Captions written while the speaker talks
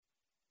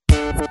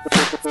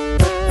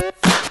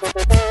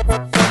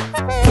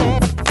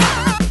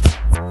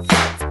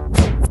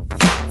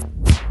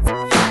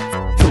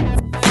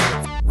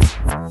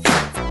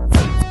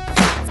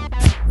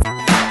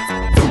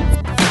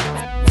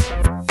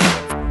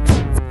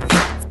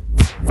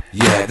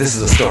Yeah, this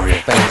is a story of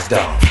famous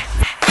dog.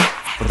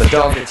 For the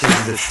dog that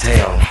chases its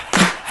tail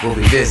will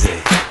be busy.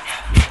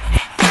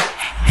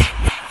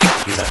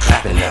 These are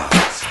clapping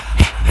dogs,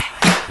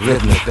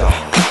 rhythmic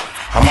dogs,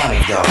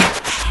 harmonic dogs,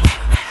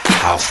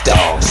 house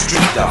dogs,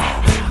 street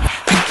dogs.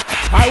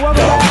 All right,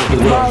 welcome back to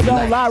Tomorrow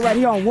Don't Lie right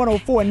here on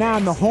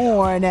 104.9 The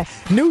Horn.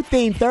 New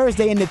theme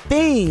Thursday, and the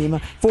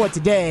theme for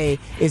today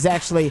is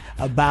actually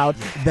about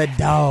the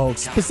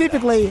dogs.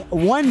 Specifically,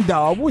 one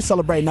dog. We're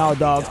celebrating all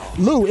dogs.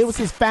 Lou, it was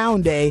his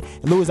found day.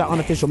 Lou is our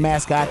unofficial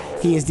mascot.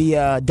 He is the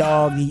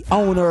dog. The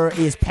owner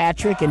is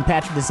Patrick, and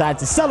Patrick decides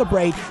to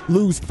celebrate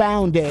Lou's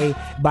found day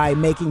by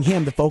making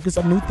him the focus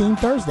of New Theme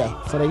Thursday.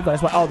 So there you go.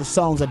 That's why all the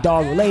songs are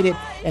dog-related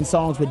and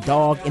songs with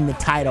dog in the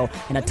title.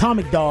 And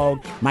Atomic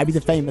Dog might be the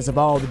famous of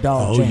all the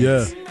dogs. Oh,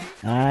 yeah.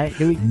 All right.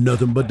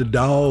 Nothing but the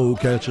dog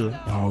catcher.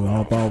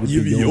 You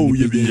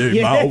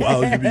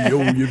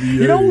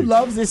know who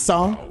loves this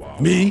song?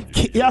 Me?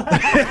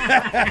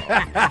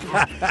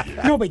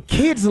 No, but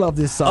kids love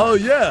this song. Oh,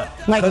 yeah.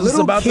 Like it's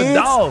little about kids, the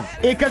dog.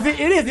 Because it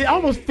is. It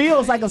almost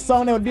feels like a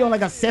song that would be on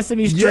like a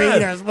Sesame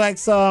Street or like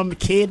some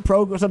kid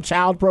program, some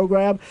child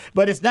program.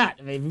 But it's not.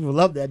 I mean, people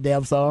love that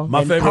damn song.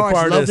 My favorite Horace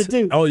part loves is, it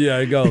too. oh, yeah,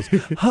 it goes,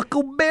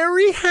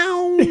 Huckleberry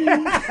Hound.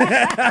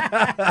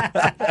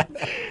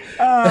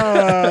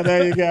 Oh,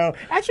 there you go.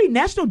 Actually,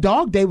 National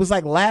Dog Day was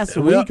like last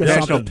week or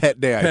National something. Pet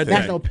Day, I think.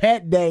 National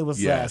Pet Day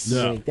was Yes.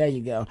 last week. There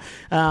you go.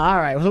 All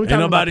right. So Ain't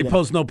nobody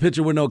post no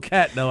picture with no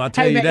cat, though. I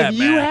tell Hey, you man, that, if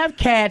man. you have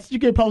cats, you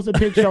can post a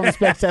picture on the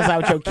Specs Test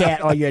out with your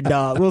cat or your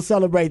dog. We'll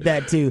celebrate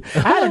that, too.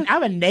 I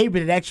have a neighbor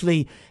that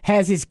actually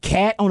has his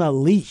cat on a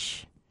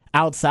leash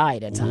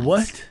outside at times.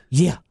 What?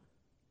 Yeah.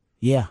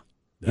 Yeah.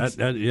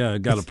 Yeah,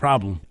 got a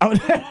problem. Oh,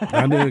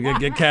 I know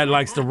that cat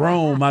likes to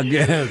roam, I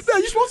guess. No,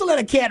 you're supposed to let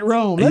a cat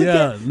roam. Let a Yeah,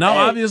 cat- no, Hey,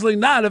 obviously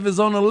not if it's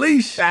on a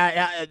leash.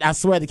 I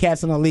swear the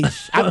cat's on a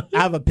leash. I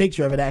have a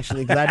picture of it,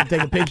 actually, because I had to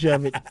take a picture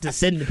of it to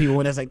send to people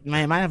when it's like,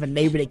 man, I have a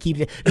neighbor that keeps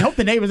it. I hope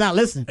the neighbor's not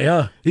listening.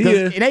 Yeah, he 'Cause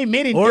is. It ain't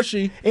many. Or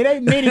she. It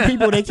ain't many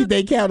people that keep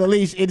their cat on a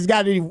leash. It's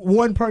got to be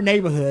one per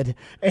neighborhood.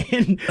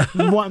 And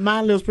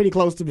mine lives pretty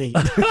close to me.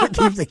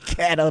 Keeps a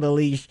cat on a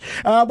leash.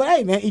 But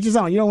hey, man, each his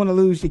own. You don't want to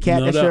lose your cat.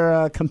 No That's doubt.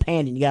 your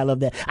companion. You got to love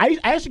that. I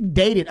actually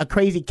dated a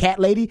crazy cat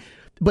lady,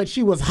 but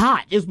she was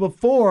hot. It was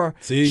before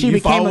See, she you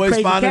became a always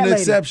crazy find cat an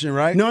lady. exception,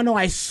 right? No,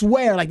 I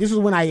swear. Like, this was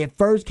when I had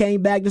first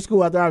came back to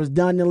school after I was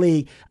done in the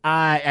league.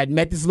 I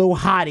met this little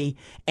hottie,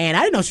 and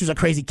I didn't know she was a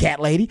crazy cat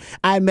lady.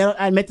 I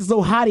met this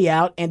little hottie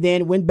out, and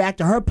then went back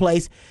to her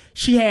place.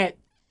 She had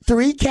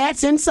 3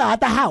 cats inside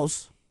the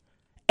house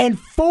and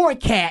 4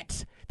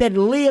 cats that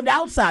lived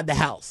outside the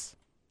house.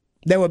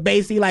 They were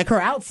basically like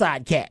her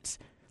outside cats.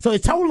 So a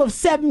total of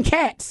 7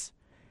 cats.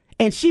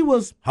 And she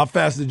was How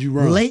fast did you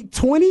run? late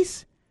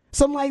 20s,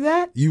 something like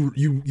that. You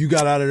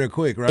got out of there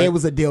quick, right? It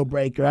was a deal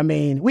breaker. I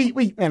mean,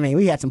 we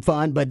had some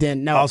fun, but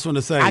then no. I was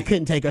gonna say- I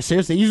couldn't take her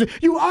seriously.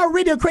 You were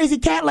already a crazy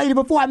cat lady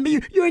before I met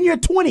you. You're in your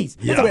 20s.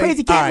 That's a crazy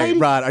All cat right, lady.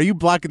 Rod, are you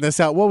blocking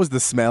this out? What was the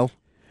smell?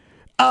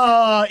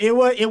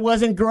 It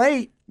wasn't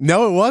great.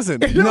 No, it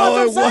wasn't.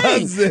 No, it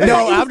wasn't.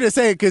 No, I'm just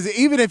saying, because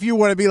even if you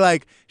want to be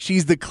like,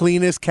 she's the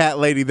cleanest cat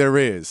lady there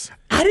is.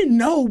 I didn't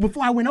know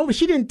before I went over.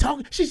 She didn't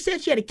talk. She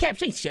said she had a cat.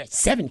 She had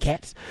 7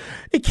 cats.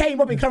 It came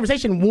up in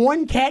conversation.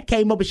 1 cat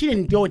came up, but she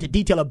didn't go into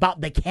detail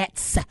about the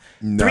cats.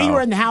 No. 3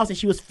 were in the house, and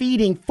she was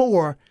feeding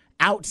 4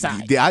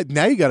 outside.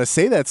 Now you got to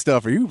say that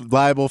stuff. Are you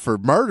liable for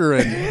murder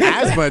and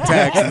asthma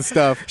attacks and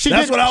stuff? She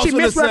That's what I was she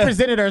gonna say.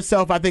 misrepresented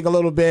herself, I think, a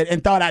little bit,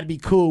 and thought I'd be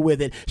cool with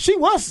it. She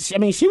was. I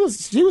mean, she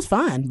was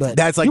fine, but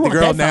That's like you the weren't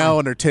girl that now fine.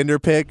 on her Tinder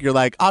pic. You're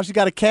like, oh, she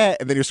got a cat,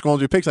 and then you're scrolling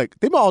through pics like,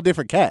 they're all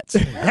different cats.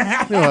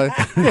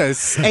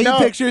 Yes, 8 No.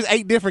 pictures,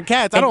 8 different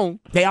cats. I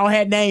don't. They all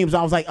had names.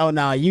 I was like, oh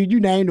no, you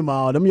named them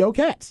all. Them your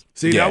cats.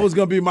 See, Yeah. that was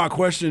gonna be my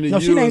question to No,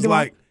 she you. named Is them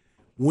like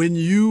when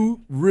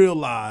you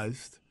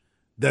realized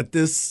that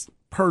this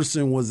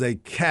person was a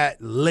cat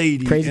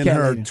lady Crazy in cat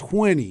her lady.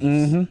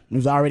 20s. It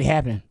was already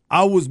happening.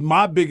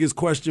 My biggest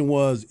question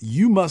was,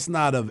 you must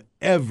not have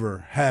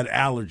ever had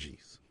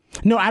allergies.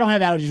 No, I don't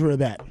have allergies really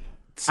bad.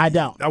 I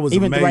don't. That was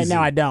Even right amazing.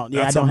 now, I don't.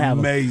 Yeah, That's I don't have them.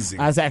 amazing.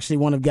 That's actually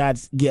one of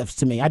God's gifts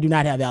to me. I do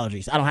not have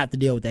allergies. I don't have to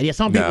deal with that. Yeah,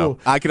 some No. people.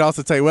 I could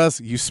also tell you what else.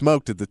 You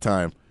smoked at the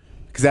time.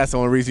 Because that's the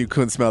only reason you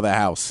couldn't smell the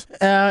house.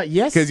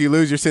 Yes. Because you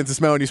lose your sense of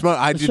smell when you smoke.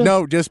 I did Sure.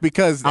 know just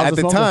because I was at a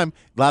the smoker. time,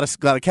 a lot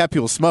of cat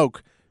people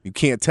smoke. You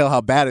can't tell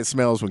how bad it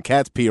smells when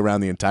cats pee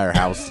around the entire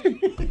house.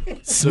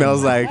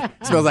 smells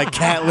like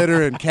cat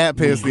litter and cat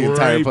piss the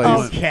entire Great place.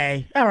 point.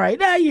 Okay. All right.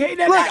 Now you hate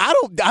that.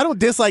 Look, I don't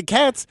dislike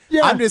cats.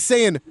 Yeah. I'm just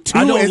saying 2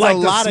 I don't is like a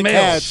the lot of smell.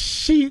 cats.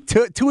 She.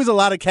 2 is a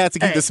lot of cats to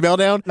keep Hey, the smell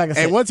down. like I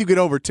said- and once you get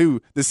over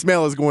 2, the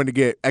smell is going to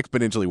get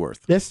exponentially worse.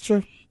 That's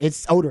true.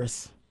 It's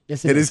odorous.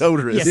 Yes, It is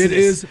odorous. Yes, It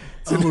is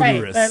Hey,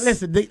 odorous.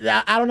 listen,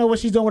 I don't know what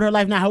she's doing with her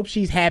life now. I hope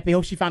she's happy. I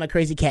hope she found a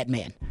crazy cat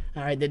man.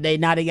 All right, they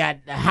got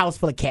a house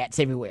full of cats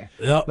everywhere.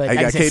 Yep. But I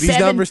got I said, Katie's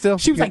number still?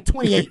 She was like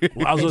 28.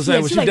 I was going to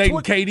say, was she like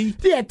dating Katie?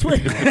 Yeah,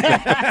 20.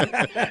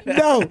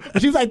 No,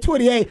 she was like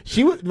 28.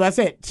 She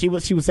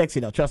was sexy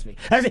though. Trust me.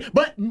 I said,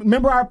 but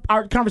remember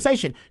our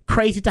conversation,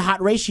 crazy to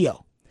hot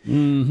ratio.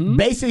 Mm-hmm.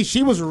 Basically,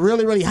 she was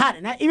really, really hot,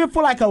 and even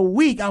for like a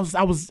week, I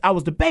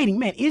was debating,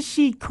 man, is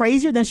she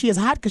crazier than she is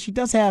hot? Because she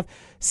does have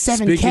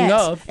 7 Speaking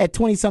cats of. at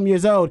 20-some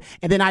years old.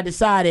 And then I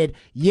decided,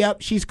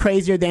 yep, she's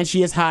crazier than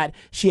she is hot.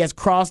 She has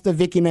crossed the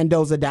Vicky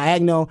Mendoza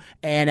diagonal,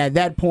 and at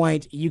that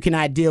point, you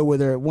cannot deal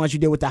with her once you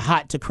deal with the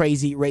hot to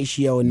crazy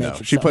ratio and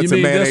matrix. she So- puts You some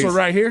mean mayonnaise. this one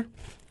right here?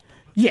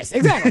 yes,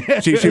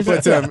 exactly.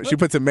 She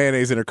puts some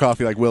mayonnaise in her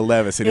coffee like Will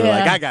Levis, and you're Yeah.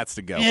 like, I got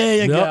to go.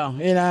 There you go.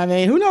 You know what I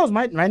mean? Who knows?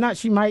 Right now,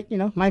 she might,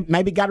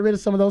 maybe got rid of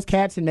some of those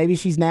cats, and maybe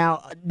she's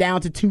now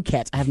down to 2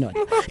 cats. I have no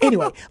idea.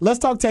 Anyway, let's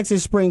talk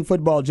Texas spring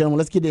football, gentlemen.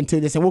 Let's get into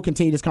this, and we'll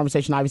continue this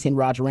conversation, obviously, in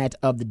Roger Rant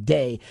of the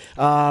day.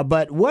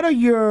 But what are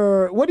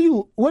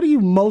you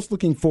most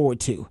looking forward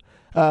to?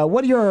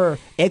 What are your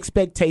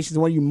expectations?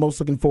 What are you most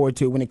looking forward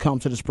to when it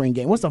comes to the spring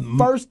game? What's the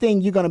first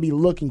thing you're going to be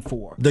looking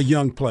for? The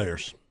young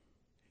players.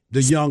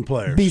 The young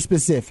players. Be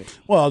specific.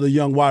 Well, the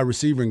young wide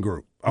receiving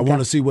group. I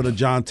want to see what a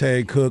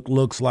Jonte Cook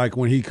looks like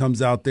when he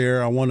comes out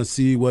there. I want to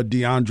see what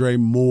DeAndre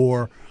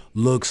Moore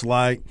looks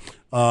like.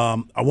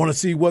 I want to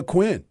see what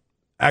Quinn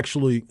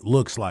actually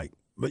looks like.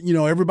 But,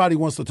 everybody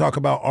wants to talk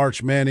about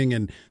Arch Manning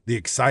and the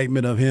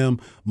excitement of him.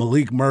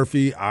 Malik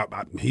Murphy,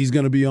 he's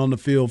going to be on the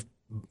field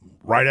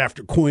right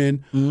after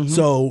Quinn. Mm-hmm.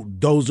 So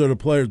those are the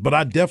players. But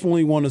I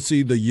definitely want to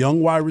see the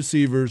young wide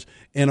receivers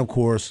and, of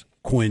course,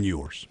 Quinn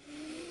Ewers.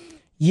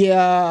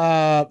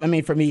 Yeah, I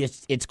mean, for me,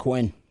 it's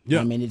Quinn. Yeah.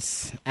 I mean,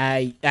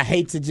 I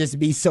hate to just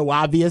be so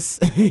obvious.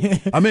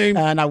 I mean,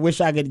 and I wish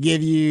I could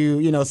give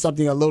you,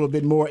 something a little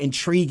bit more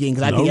intriguing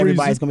because I think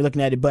everybody's going to be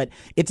looking at it. But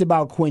it's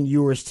about Quinn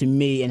Ewers to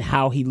me and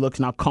how he looks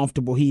and how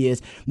comfortable he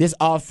is. This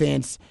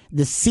offense,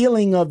 the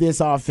ceiling of this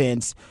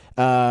offense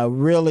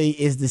really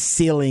is the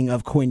ceiling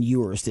of Quinn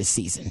Ewers this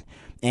season.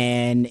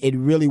 And it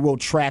really will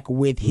track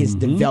with his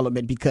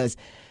development because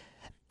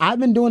I've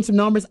been doing some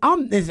numbers.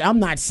 I'm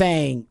not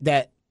saying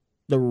that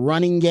the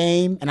running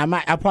game, and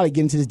I'll probably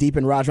get into this deep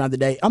in Roger around the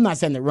day. I'm not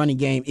saying the running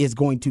game is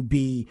going to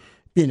be,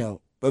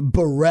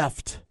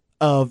 bereft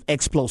of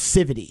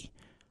explosivity.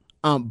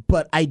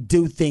 But I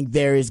do think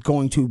there is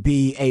going to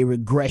be a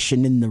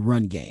regression in the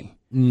run game.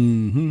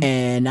 Mm-hmm.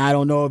 And I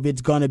don't know if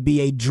it's going to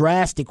be a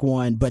drastic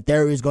one, but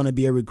there is going to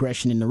be a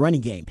regression in the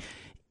running game.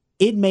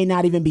 It may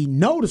not even be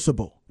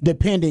noticeable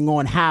depending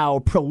on how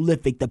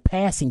prolific the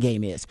passing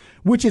game is,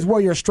 which is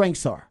where your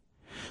strengths are.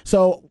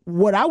 So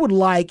what I would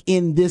like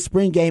in this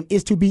spring game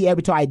is to be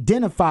able to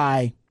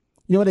identify, you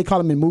know what they call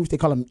them in movies? They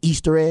call them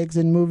Easter eggs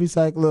in movies,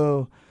 like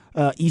little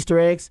Easter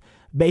eggs.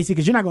 Basically,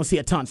 because you're not going to see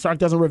a ton. Sark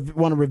doesn't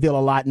want to reveal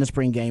a lot in the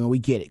spring game, and we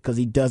get it because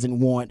he doesn't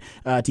want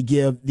to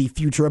give the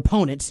future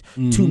opponents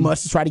too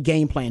much to try to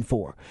game plan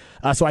for.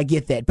 So I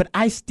get that. But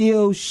I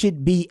still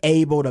should be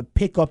able to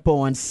pick up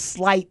on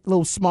slight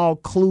little small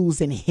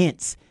clues and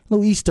hints,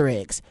 little Easter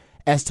eggs,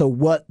 as to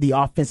what the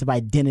offensive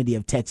identity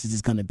of Texas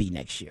is going to be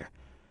next year.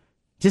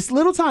 Just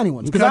little tiny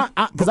ones, because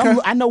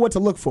I know what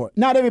to look for.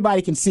 Not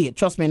everybody can see it.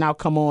 Trust me, and I'll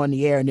come on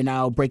the air, and then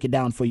I'll break it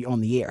down for you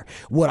on the air,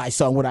 what I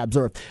saw and what I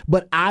observed.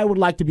 But I would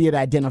like to be able to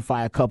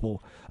identify a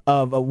couple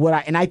of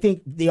and I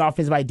think the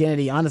offensive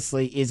identity,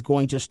 honestly, is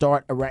going to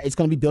start, it's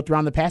going to be built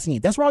around the passing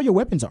game. That's where all your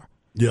weapons are.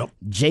 Yep.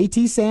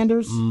 J.T.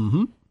 Sanders,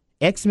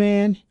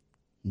 X-Man,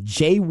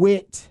 Jay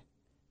Witt,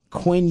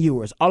 Quinn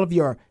Ewers, all of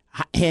your,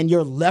 and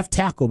your left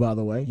tackle, by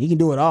the way. He can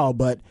do it all,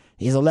 but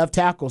he's a left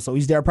tackle, so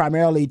he's there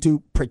primarily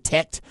to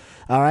protect,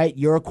 all right,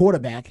 your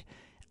quarterback.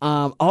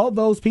 All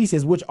those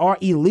pieces, which are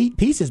elite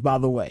pieces, by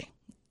the way,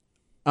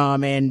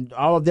 and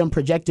all of them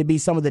project to be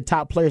some of the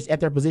top players at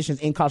their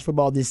positions in college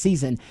football this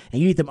season,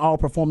 and you need them all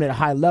performing at a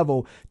high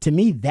level. To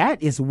me,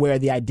 that is where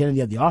the identity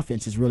of the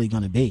offense is really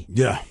going to be.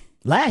 Yeah.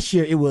 Last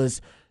year, it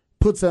was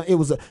puts a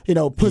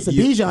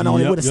Bijan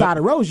on it with a side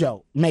of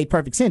Rojo. Made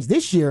perfect sense.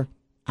 This year,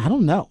 I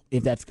don't know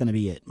if that's going to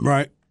be it.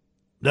 Right.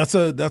 That's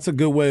a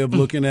good way of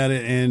looking at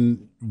it,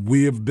 and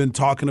we have been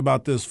talking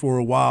about this for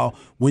a while.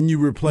 When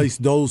you replace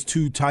those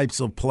two types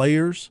of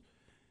players,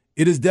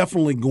 it is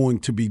definitely going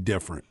to be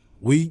different.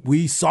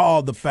 We saw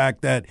the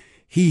fact that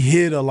he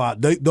hid a lot.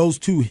 Those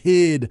two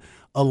hid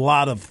a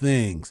lot of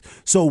things.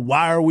 So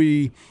why are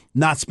we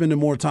not spending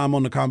more time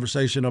on the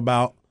conversation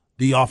about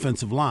the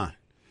offensive line?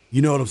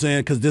 You know what I'm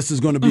saying? Because this is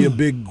going to be a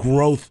big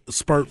growth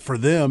spurt for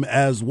them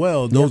as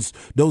well. Those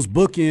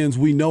bookends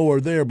we know are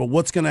there, but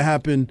what's going to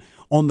happen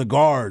on the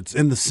guards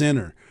and the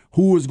center?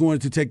 Who is going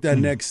to take that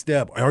next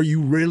step? Are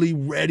you really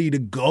ready to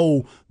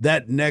go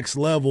that next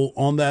level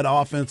on that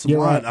offensive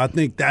line? Right. I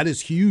think that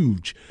is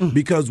huge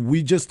because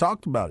we just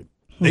talked about it.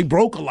 They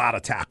broke a lot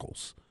of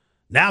tackles.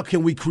 Now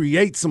can we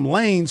create some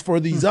lanes for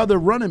these other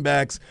running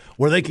backs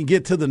where they can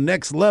get to the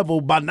next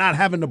level by not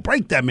having to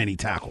break that many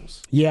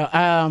tackles? Yeah,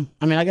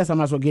 I mean, I guess I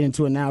might as well get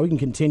into it now. We can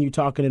continue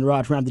talking and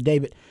Rod around the day,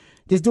 but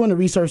just doing the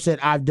research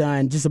that I've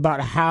done just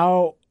about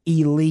how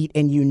elite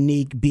and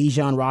unique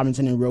Bijan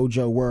Robinson and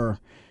Rojo were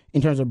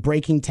in terms of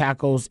breaking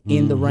tackles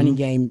in the running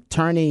game,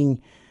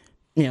 turning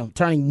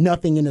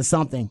nothing into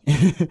something.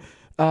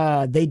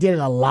 They did it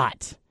a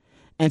lot.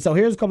 And so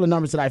here's a couple of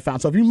numbers that I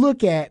found. So if you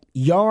look at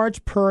yards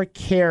per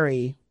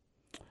carry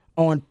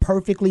on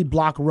perfectly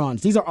blocked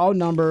runs, these are all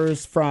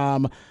numbers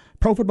from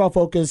Pro Football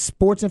Focus,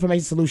 Sports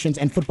Information Solutions,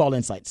 and Football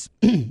Insights.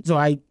 So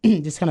I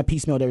just kind of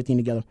piecemealed everything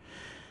together.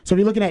 So if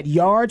you're looking at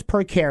yards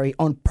per carry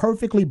on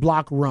perfectly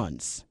blocked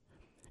runs,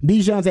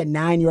 Bijan's at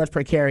 9 yards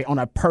per carry on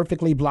a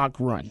perfectly blocked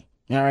run.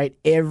 All right,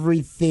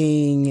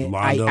 everything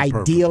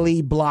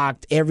ideally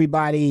blocked.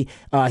 Everybody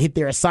hit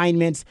their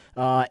assignments.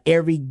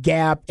 Every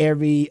gap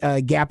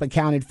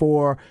accounted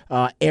for.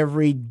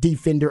 Every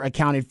defender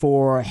accounted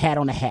for. Hat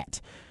on a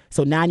hat.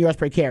 So 9 yards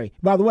per carry.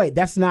 By the way,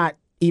 that's not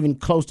even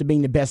close to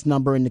being the best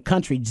number in the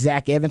country.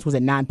 Zach Evans was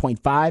at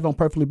 9.5 on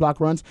perfectly blocked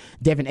runs.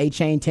 Devin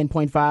Achane,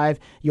 10.5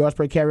 yards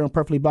per carry on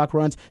perfectly blocked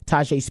runs.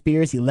 Tajay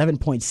Spears,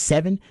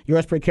 11.7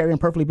 yards per carry on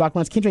perfectly blocked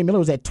runs. Kendre Miller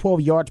was at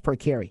 12 yards per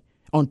carry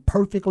on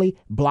perfectly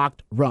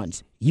blocked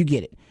runs. You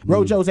get it.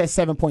 Rojo's at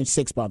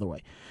 7.6, by the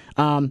way.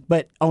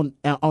 But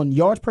on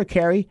yards per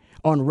carry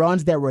on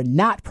runs that were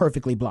not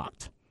perfectly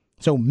blocked,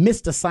 so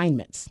missed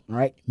assignments, all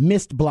right,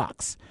 missed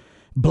blocks,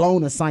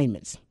 blown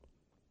assignments,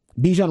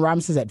 Bijan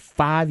Robinson's at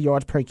 5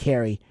 yards per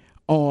carry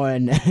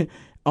on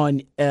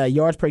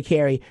yards per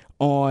carry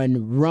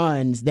on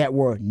runs that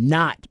were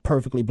not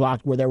perfectly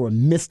blocked, where there were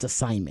missed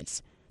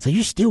assignments. So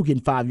you're still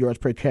getting 5 yards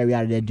per carry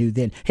out of that dude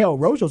then. Hell,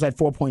 Rojo's at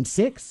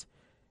 4.6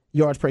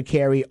 yards per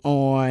carry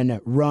on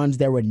runs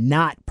that were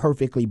not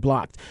perfectly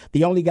blocked.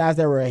 The only guys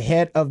that were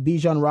ahead of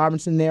Bijan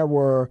Robinson there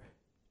were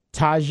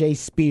Tajay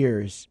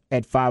Spears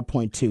at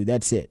 5.2.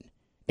 That's it.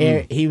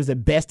 He was the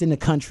best in the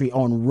country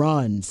on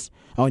runs,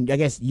 on, I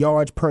guess,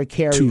 yards per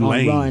carry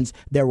on runs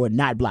that were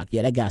not blocked.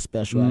 Yeah, that guy's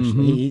special,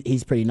 actually.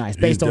 He's pretty nice.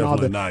 Based on all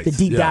the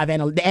deep dive,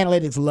 the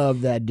analytics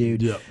love that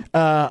dude.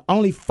 Yep.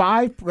 Only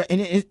 5,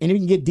 and we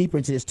can get deeper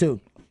into this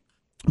too.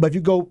 But if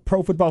you go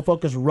Pro Football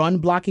Focus run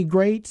blocking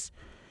grades,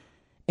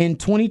 in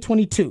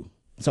 2022,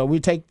 so we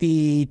take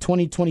the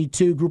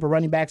 2022 group of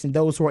running backs and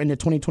those who are in the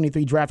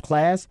 2023 draft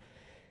class,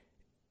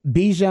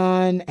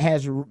 Bijan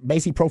has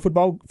basically Pro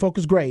Football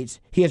Focus grades.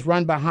 He has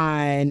run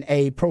behind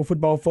a Pro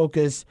Football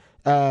Focus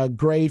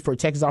grade for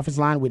Texas offensive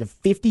line with a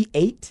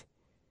 58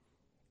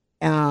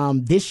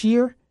 this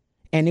year,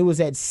 and it was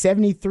at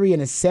 73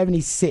 and a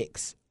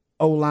 76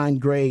 O-line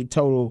grade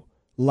total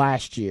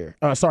last year.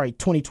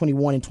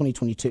 2021 and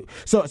 2022. In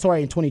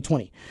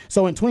 2020.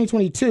 So in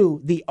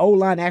 2022, the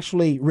O-line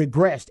actually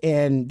regressed,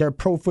 and their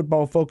Pro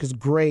Football Focus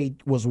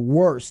grade was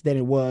worse than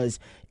it was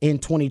in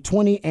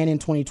 2020 and in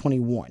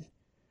 2021,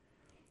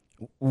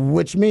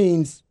 which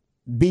means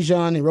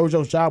Bijan and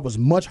Rojo's job was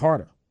much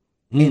harder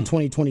in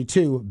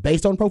 2022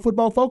 based on Pro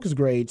Football Focus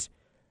grades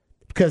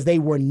because they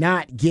were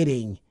not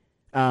getting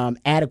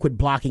adequate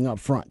blocking up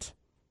front.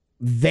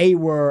 They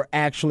were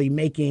actually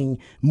making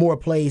more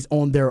plays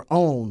on their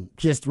own,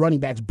 just running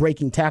backs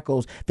breaking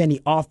tackles, than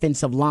the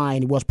offensive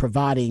line was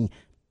providing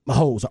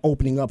holes, or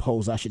opening up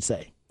holes, I should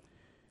say.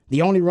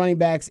 The only running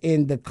backs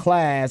in the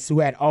class who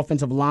had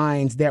offensive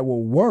lines that were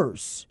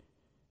worse,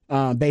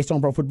 based on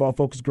Pro Football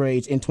Focus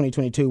grades in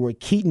 2022, were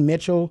Keaton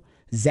Mitchell,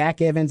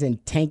 Zach Evans,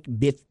 and Tank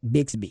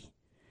Bixby.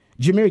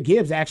 Jahmyr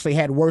Gibbs actually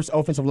had worse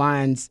offensive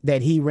lines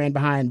that he ran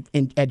behind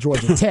at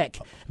Georgia Tech,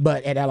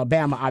 but at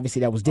Alabama, obviously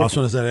that was different. I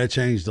was going to say that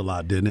changed a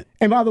lot, didn't it?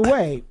 And by the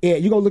way,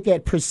 you go look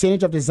at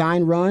percentage of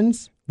design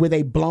runs with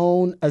a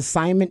blown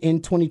assignment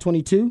in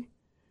 2022.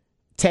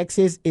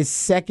 Texas is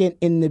second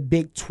in the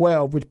Big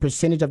 12 with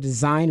percentage of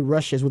design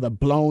rushes with a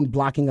blown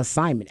blocking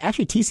assignment.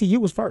 Actually, TCU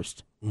was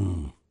first.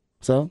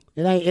 So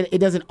it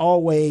doesn't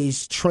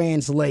always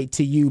translate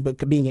to you,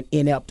 but being an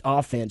inept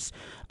offense.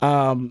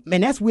 And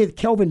that's with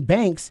Kelvin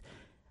Banks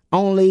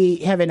only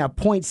having a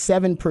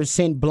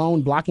 0.7%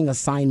 blown blocking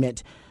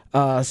assignment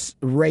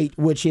rate,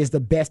 which is the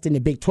best in the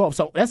Big 12.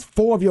 So that's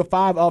 4 of your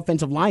 5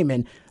 offensive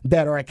linemen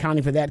that are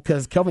accounting for that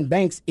because Kelvin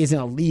Banks is in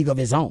a league of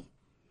his own.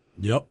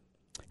 Yep.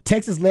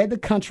 Texas led the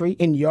country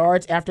in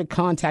yards after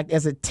contact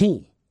as a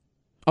team.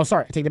 Oh,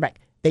 sorry, I take that back.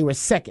 They were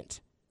second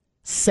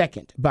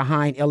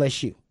behind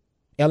LSU.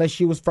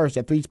 LSU was first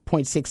at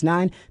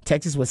 3.69.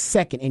 Texas was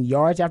second in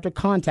yards after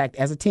contact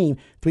as a team,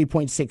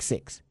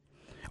 3.66.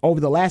 Over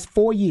the last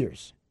 4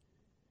 years,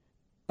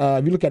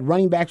 if you look at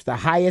running backs, the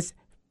highest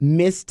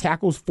missed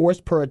tackles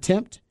forced per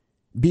attempt,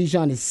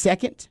 Bijan is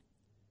second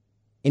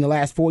in the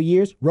last 4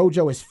 years.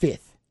 Rojo is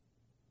fifth.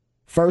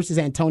 First is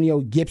Antonio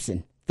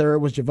Gibson. Third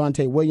was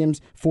Javonte Williams.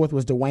 Fourth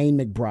was Dwayne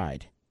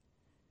McBride.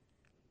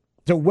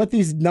 So what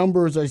these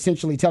numbers are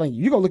essentially telling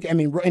you, you go look at,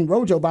 and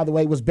Rojo, by the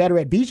way, was better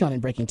at Bijan in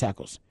breaking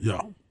tackles.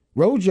 Yeah.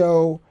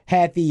 Rojo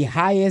had the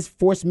highest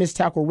forced missed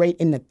tackle rate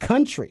in the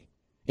country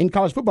in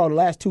college football the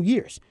last 2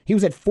 years. He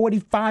was at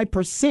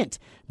 45%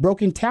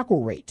 broken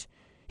tackle rate.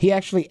 He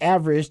actually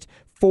averaged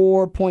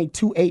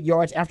 4.28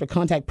 yards after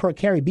contact per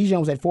carry. Bijan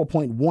was at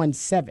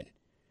 4.17.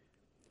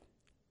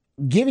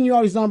 Giving you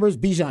all these numbers,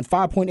 Bijan,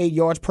 5.8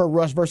 yards per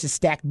rush versus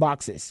stacked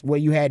boxes, where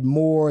you had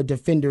more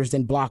defenders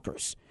than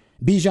blockers.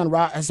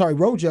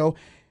 Rojo,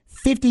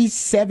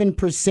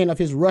 57% of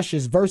his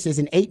rushes versus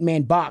an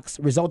 8-man box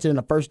resulted in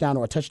a first down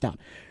or a touchdown.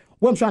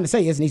 What I'm trying to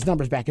say is, and these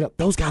numbers back it up,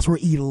 those guys were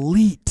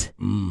elite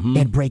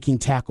at breaking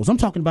tackles. I'm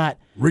talking about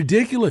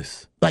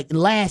ridiculous. Like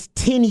last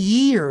 10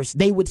 years,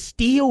 they would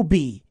still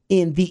be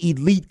in the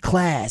elite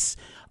class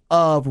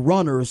of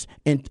runners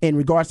in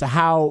regards to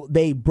how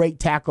they break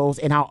tackles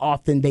and how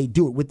often they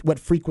do it, with what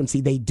frequency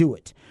they do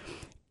it.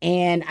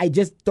 And I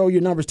just throw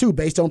your numbers too,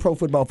 based on Pro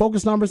Football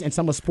Focus numbers and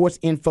some of Sports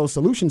Info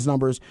Solutions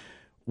numbers.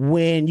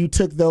 When you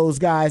took those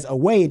guys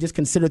away and just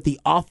considered the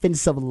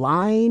offensive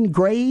line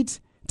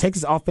grades,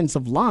 Texas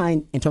offensive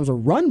line, in terms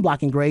of run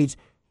blocking grades,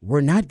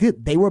 were not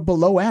good. They were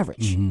below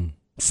average,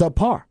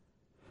 subpar.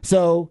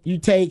 So you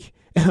take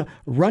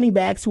running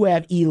backs who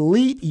have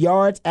elite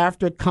yards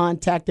after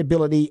contact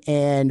ability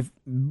and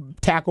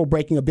tackle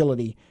breaking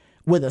ability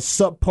with a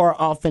subpar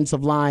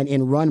offensive line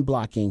in run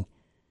blocking.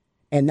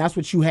 And that's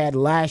what you had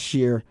last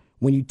year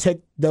when you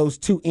took those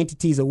two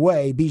entities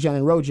away, Bijan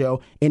and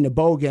Rojo, in the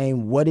bowl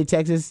game. What did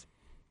Texas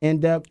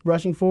end up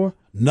rushing for?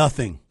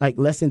 Nothing. Like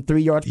less than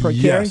 3 yards per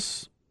carry?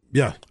 Yes.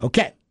 Yeah.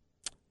 Okay.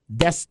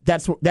 That's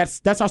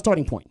our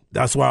starting point.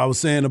 That's why I was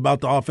saying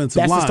about the offensive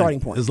line. That's the starting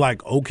point. It's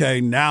like,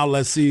 okay, now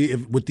let's see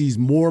if with these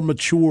more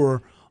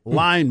mature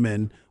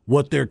linemen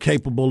what they're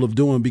capable of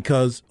doing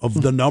because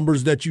of the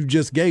numbers that you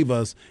just gave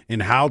us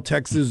and how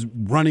Texas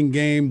running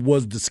game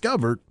was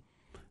discovered.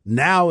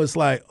 Now it's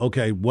like,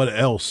 okay, what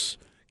else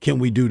can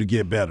we do to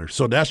get better?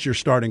 So that's your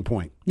starting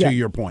point, to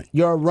your point.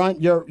 Your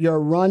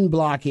run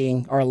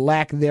blocking or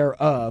lack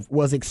thereof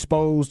was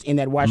exposed in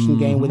that Washington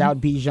game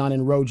without Bijan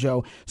and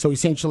Rojo. So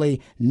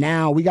essentially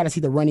now we got to see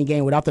the running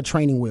game without the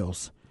training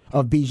wheels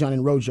of Bijan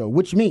and Rojo,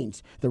 which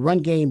means the run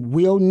game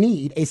will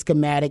need a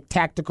schematic,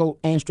 tactical,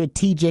 and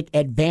strategic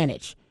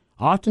advantage.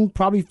 Often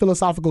probably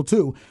philosophical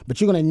too, but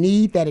you're going to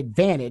need that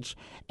advantage,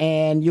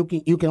 and you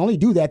can only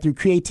do that through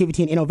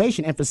creativity and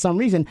innovation. And for some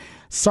reason,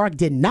 Sark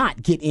did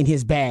not get in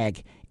his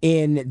bag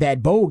in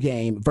that bowl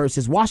game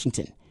versus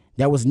Washington.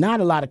 There was not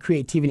a lot of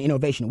creativity and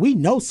innovation. We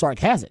know Sark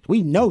has it.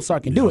 We know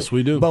Sark can do it. Yes,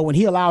 we do. But when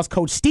he allows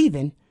Coach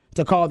Steven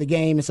to call the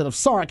game instead of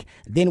Sark,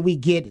 then we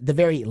get the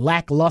very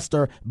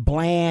lackluster,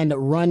 bland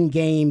run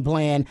game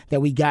plan that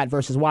we got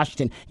versus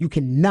Washington. You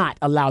cannot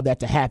allow that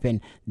to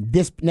happen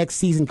this next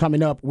season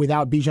coming up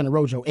without Bijan and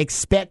Rojo.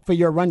 Expect for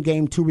your run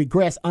game to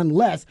regress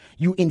unless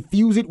you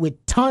infuse it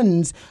with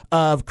tons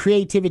of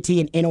creativity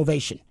and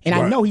innovation. And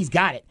I know he's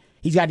got it.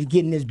 He's got to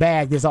get in his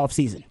bag this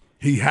offseason.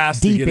 He has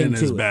to get in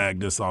his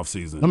bag this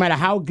offseason. No matter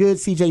how good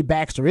C.J.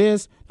 Baxter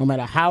is, no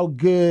matter how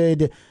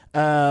good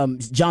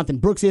Jonathan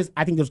Brooks is,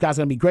 I think those guys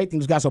are going to be great. I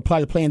think those guys will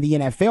probably play in the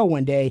NFL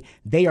one day.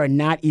 They are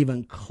not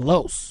even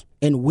close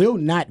and will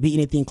not be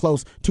anything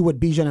close to what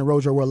Bijan and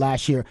Rojo were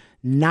last year.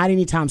 Not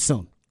anytime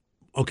soon.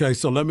 Okay,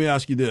 so let me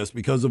ask you this.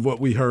 Because of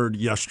what we heard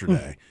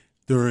yesterday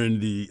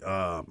during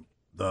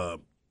the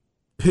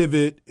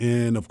pivot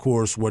and, of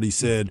course, what he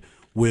said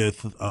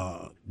with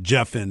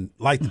Jeff and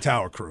the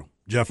Tower crew,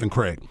 Jeff and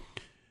Craig.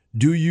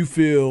 Do you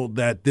feel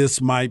that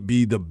this might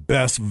be the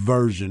best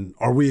version?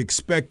 Are we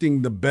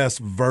expecting the best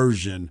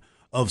version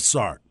of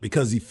Sark?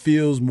 Because he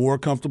feels more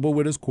comfortable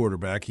with his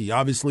quarterback. He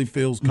obviously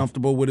feels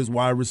comfortable with his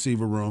wide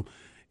receiver room.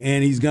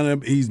 And he's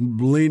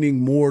leaning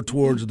more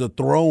towards the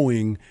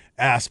throwing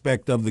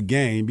aspect of the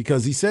game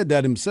because he said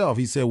that himself.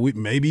 He said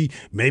maybe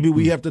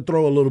we have to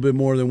throw a little bit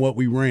more than what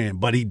we ran.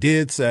 But he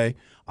did say,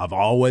 I've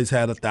always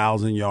had a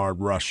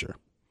 1,000-yard rusher.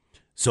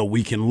 So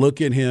we can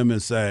look at him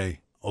and say,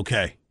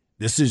 okay,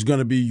 this is going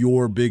to be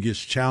your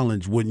biggest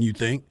challenge, wouldn't you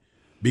think?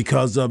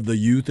 Because of the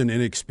youth and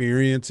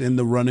inexperience in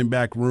the running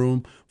back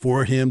room,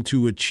 for him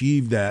to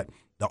achieve that,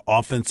 the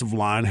offensive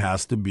line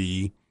has to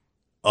be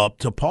up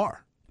to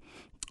par.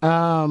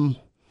 No,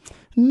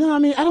 I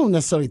mean, I don't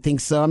necessarily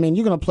think so. I mean,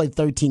 you're going to play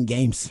 13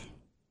 games.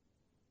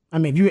 I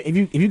mean,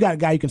 if you got a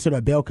guy you consider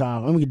a bell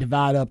cow, we can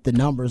divide up the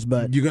numbers,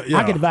 but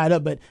I can divide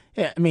up. But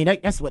yeah, I mean,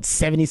 that's what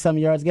 70-some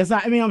yards.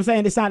 I mean, I'm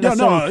saying it's not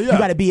necessarily you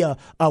got to be a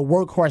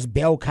workhorse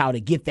bell cow to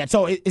get that.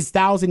 So it's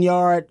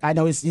 1,000-yard. I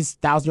know his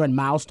 1,000-yard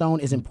milestone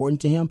is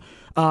important to him.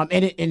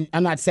 And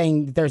I'm not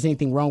saying that there's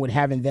anything wrong with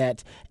having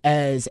that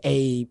as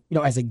a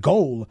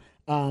goal.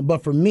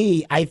 But for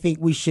me, I think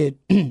we should.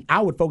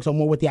 I would focus on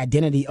more what the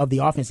identity of the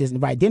offense is,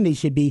 and the identity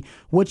should be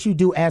what you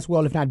do as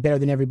well, if not better,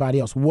 than everybody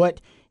else. What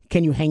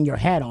can you hang your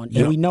hat on?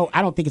 And we know,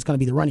 I don't think it's going to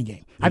be the running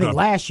game. I think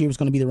last year was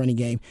going to be the running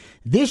game.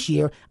 This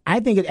year, I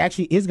think it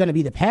actually is going to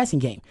be the passing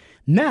game.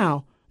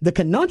 Now, the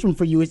conundrum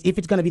for you is if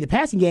it's going to be the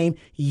passing game,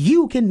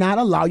 you cannot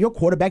allow your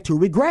quarterback to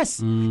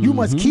regress. You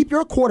must keep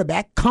your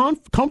quarterback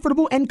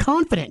comfortable and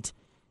confident.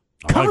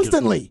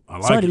 Constantly.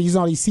 Sorry to use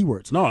all these C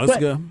words. No, that's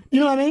good.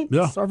 You know what I mean?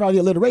 Yeah. Sorry for all the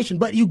alliteration,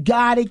 but you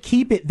got to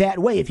keep it that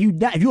way. If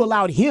you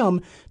allowed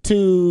him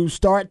to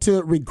start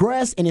to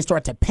regress and then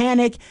start to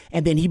panic,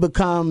 and then he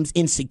becomes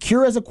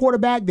insecure as a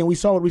quarterback, then we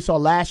saw what we saw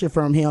last year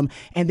from him,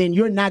 and then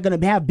you're not going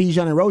to have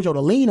Bijan and Rojo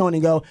to lean on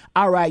and go,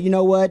 all right, you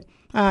know what?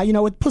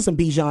 Put some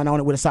Bijan on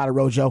it with a side of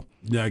Rojo.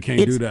 Yeah, I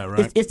can't do that,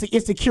 right?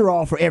 It's the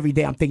cure-all for every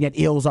day I'm thinking that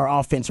ills our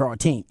offense or our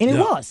team. And it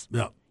was.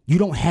 Yeah. You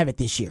don't have it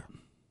this year.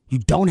 You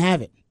don't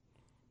have it.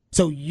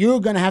 So you're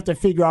going to have to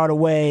figure out a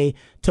way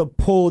to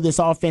pull this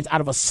offense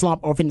out of a slump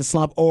or in the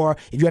slump, or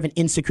if you have an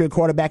insecure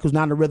quarterback who's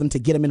not in a rhythm, to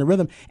get him in a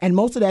rhythm. And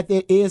most of that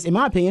is, in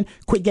my opinion,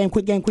 quick game.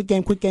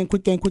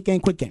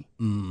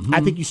 Mm-hmm.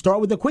 I think you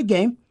start with the quick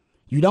game.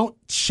 You don't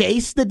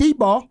chase the deep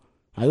ball.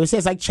 I always say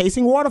it's like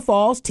chasing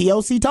waterfalls.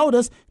 TLC told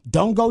us,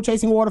 don't go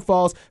chasing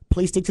waterfalls.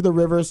 Please stick to the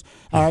rivers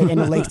and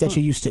the lakes that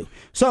you're used to.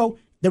 So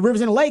the rivers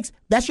and the lakes,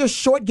 that's your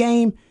short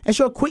game, that's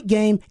your quick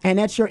game, and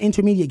that's your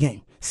intermediate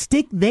game.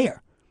 Stick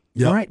there.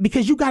 Yep. All right,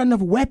 because you got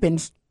enough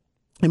weapons,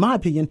 in my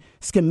opinion,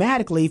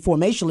 schematically,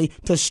 formationally,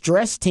 to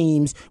stress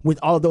teams with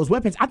all of those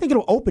weapons. I think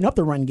it'll open up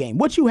the run game.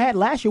 What you had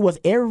last year was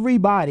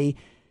everybody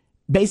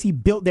basically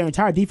built their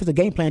entire defensive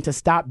game plan to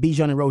stop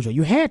Bijan and Rojo.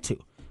 You had to.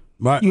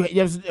 Right.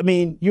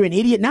 You're an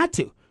idiot not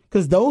to,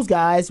 because those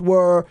guys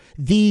were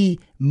the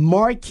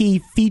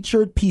marquee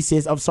featured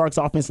pieces of Sark's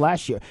offense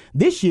last year.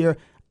 This year,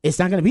 it's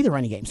not going to be the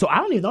running game. So I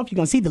don't even know if you're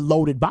going to see the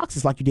loaded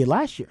boxes like you did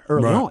last year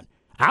early on.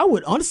 I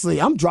would,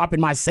 honestly, I'm dropping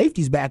my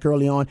safeties back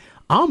early on.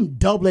 I'm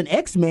doubling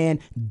X-Man,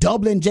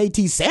 doubling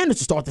JT Sanders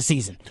to start the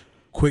season.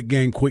 Quick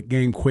game.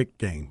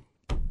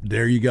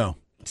 There you go.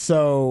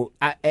 So,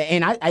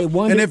 I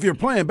wonder. And if you're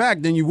playing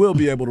back, then you will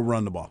be able to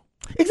run the ball.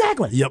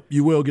 Exactly. Yep,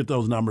 you will get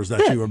those numbers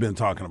that you have been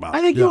talking about. I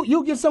think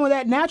you'll get some of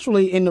that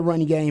naturally in the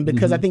running game,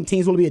 because I think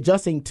teams will be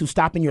adjusting to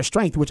stopping your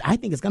strength, which I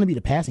think is going to be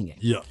the passing game.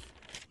 Yeah.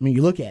 I mean,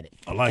 you look at it.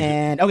 I like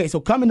it. Okay, so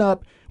coming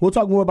up, we'll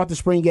talk more about the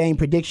spring game,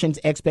 predictions,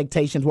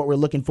 expectations, what we're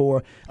looking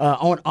for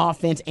on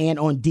offense and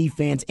on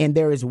defense. And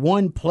there is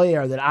one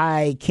player that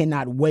I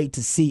cannot wait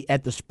to see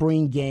at the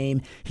spring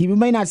game. We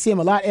may not see him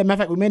a lot. As a matter of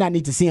fact, we may not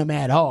need to see him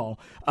at all.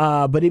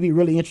 But it'd be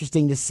really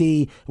interesting to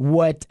see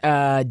what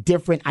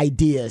different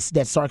ideas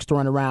that Sark's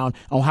throwing around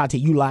on how to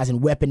utilize and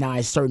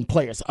weaponize certain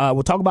players.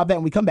 We'll talk about that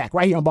when we come back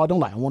right here on Ball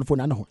Don't Lie on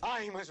 104.9 The Horn.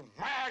 I'm as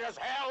mad as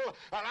hell,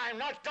 and I'm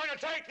not going to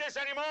take this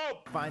anymore.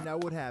 Find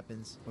out what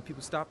happens when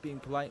people stop being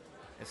polite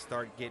and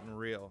start getting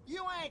real.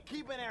 You ain't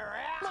keeping it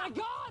around. My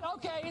God!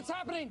 Okay, it's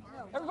happening.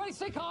 Everybody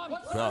stay calm.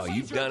 Oh,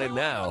 you've done it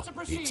now.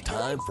 It's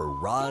time for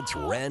Rod's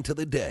Rant of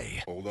the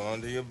Day. Hold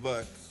on to your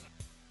butts.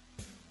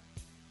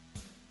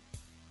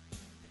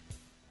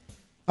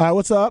 All right,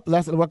 what's up?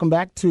 Welcome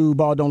back to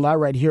Ball Don't Lie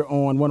right here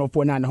on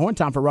 104.9 The Horn.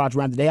 Time for Rod's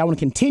Rant of the Day. I want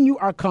to continue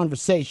our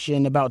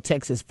conversation about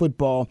Texas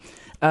football.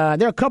 There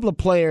are a couple of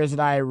players that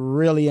I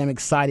really am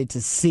excited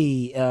to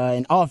see.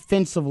 And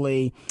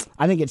offensively,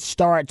 I think it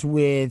starts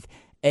with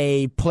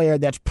a player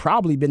that's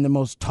probably been the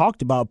most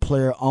talked about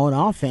player on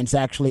offense,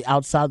 actually,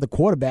 outside the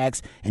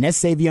quarterbacks, and that's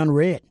Savion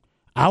Red.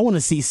 I want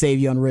to see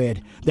Savion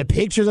Red. The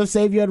pictures of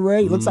Savion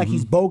Red, it looks like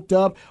he's bulked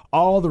up.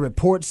 All the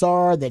reports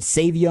are that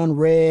Savion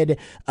Red,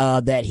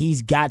 that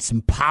he's got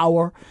some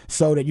power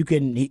so that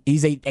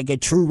he's a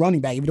true running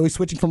back. Even though he's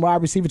switching from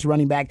wide receiver to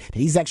running back, that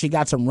he's actually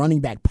got some running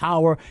back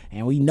power.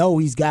 And we know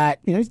he's got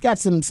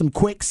some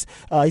quicks.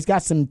 He's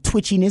got some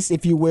twitchiness,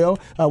 if you will,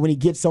 when he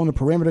gets on the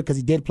perimeter, because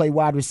he did play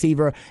wide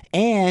receiver.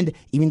 And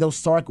even though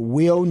Sark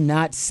will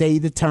not say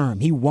the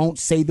term, he won't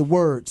say the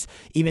words,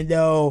 even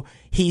though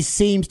he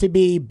seems to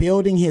be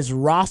building his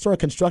roster,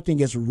 constructing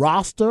his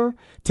roster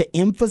to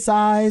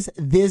emphasize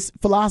this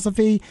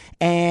philosophy,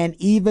 and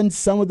even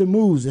some of the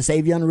moves. The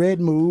Savion Red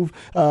move,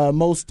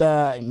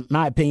 in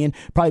my opinion,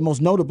 probably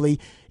most notably,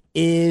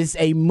 is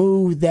a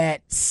move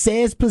that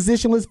says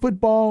positionless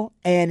football,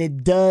 and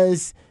it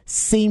does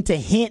seem to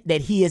hint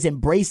that he is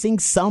embracing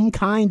some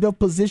kind of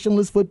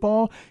positionless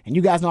football. And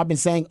you guys know I've been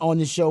saying on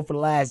this show for the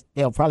last,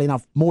 probably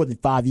not more than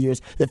 5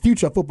 years, the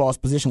future of football is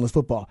positionless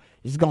football.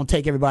 It's going to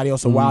take everybody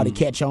else a while to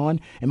catch on.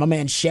 And my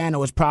man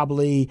Shano is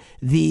probably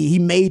he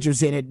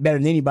majors in it better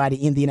than anybody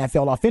in the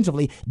NFL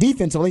offensively.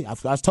 Defensively,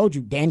 I told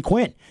you, Dan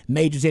Quinn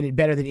majors in it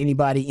better than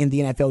anybody in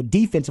the NFL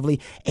defensively.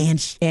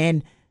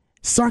 And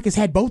Sark has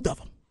had both of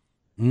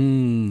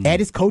them at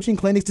his coaching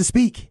clinics to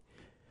speak.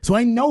 So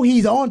I know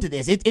he's on to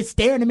this. It's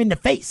staring him in the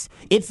face.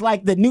 It's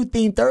like the new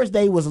theme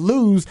Thursday was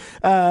lose.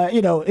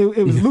 It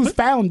was lose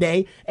found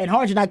day, and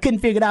Harsh and I couldn't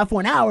figure it out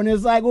for an hour, and it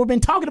was like, we've been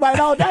talking about it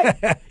all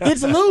day.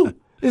 It's lose.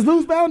 It's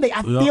lose found day.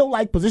 I feel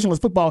like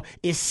positionless football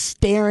is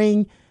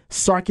staring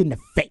Sark in the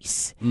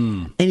face.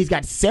 And he's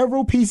got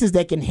several pieces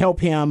that can help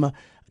him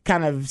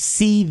kind of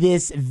see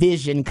this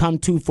vision come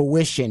to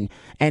fruition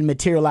and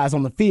materialize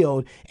on the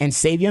field, and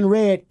Savion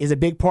Red is a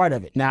big part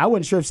of it. Now, I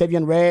wasn't sure if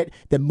Savion Red,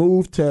 the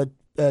move to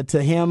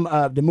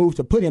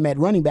put him at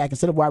running back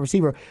instead of wide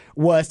receiver,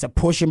 was to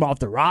push him off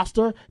the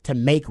roster to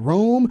make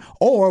room,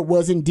 or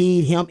was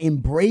indeed him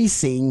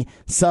embracing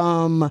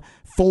some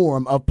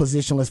form of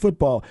positionless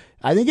football.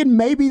 I think it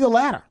may be the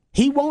latter.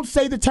 He won't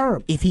say the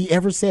term. If he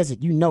ever says it,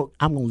 I'm going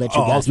to let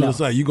you guys know. I was going to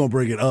say, you're going to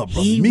bring it up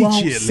He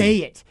won't say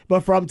it.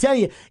 But I'm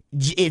telling you,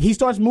 if he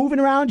starts moving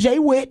around Jay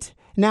Witt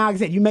Now, like I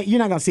said, you're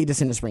not going to see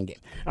this in the spring game.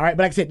 All right,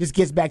 but like I said, this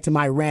gets back to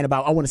my rant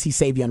about I want to see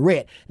Savion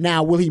Red.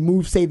 Now, will he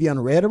move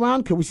Savion Red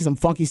around? Could we see some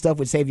funky stuff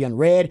with Savion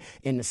Red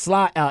in the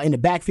slot, in the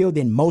backfield,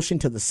 then motion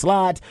to the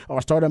slot,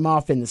 or start him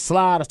off in the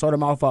slot, or start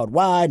him off out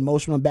wide,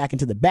 motion him back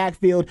into the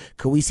backfield?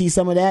 Could we see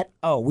some of that?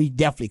 Oh, we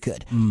definitely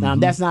could.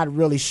 That's not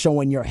really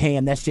showing your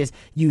hand. That's just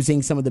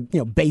using some of the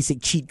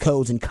basic cheat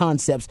codes and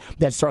concepts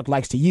that Sark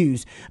likes to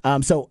use.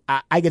 So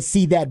I could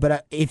see that.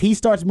 But if he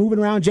starts moving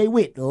around Jay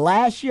Witt,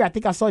 last year I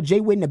think I saw Jay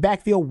Witt in the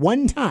backfield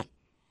one time.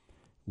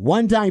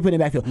 One time he put in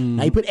the backfield.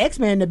 Now he put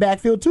X-Man in the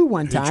backfield too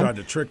one time. He tried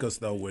to trick us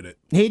though with it.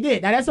 He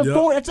did. Now that's a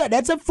form.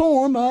 That's a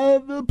form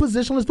of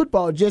positionless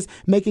football. Just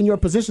making your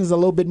positions a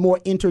little bit more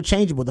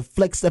interchangeable. The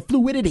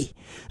fluidity,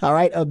 all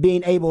right, of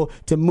being able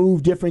to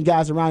move different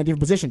guys around in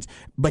different positions.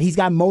 But he's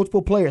got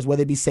multiple players,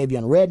 whether it be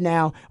Savion Red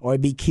now or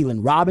it be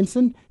Keelan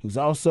Robinson, who's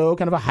also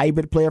kind of a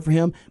hybrid player for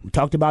him. We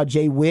talked about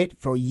Jay Witt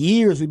for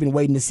years. We've been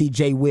waiting to see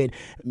Jay Witt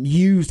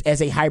used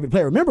as a hybrid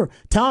player. Remember,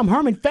 Tom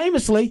Herman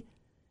famously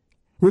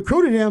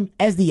recruited him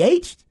as the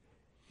H.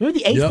 Remember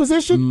the H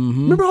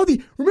position? Remember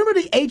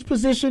the H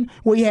position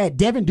where you had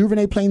Devin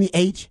Duvernay playing the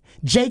H,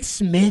 Jake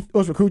Smith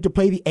was recruited to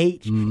play the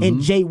H, and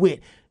Jay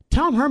Witt.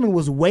 Tom Herman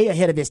was way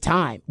ahead of his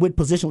time with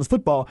positionless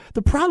football.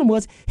 The problem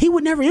was he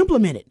would never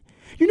implement it.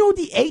 You know what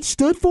the H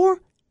stood for?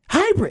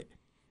 Hybrid.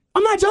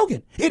 I'm not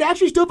joking. It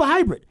actually stood for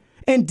hybrid.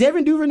 And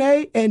Devin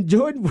Duvernay and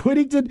Jordan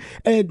Whittington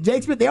and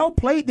Jake Smith, they all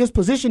played this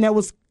position that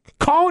was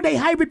called a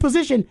hybrid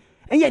position,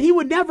 and yet he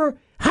would never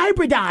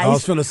hybridize. I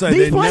was going to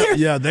say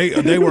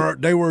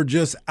they were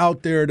just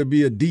out there to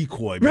be a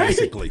decoy,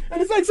 basically. Right? And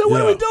it's like, so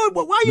what are we doing?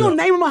 Well, why are you gonna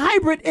name him a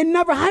hybrid and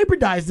never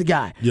hybridize the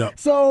guy?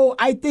 So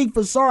I think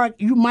for Sark,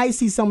 you might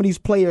see some of these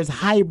players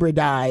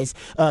hybridize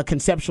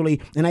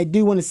conceptually, and I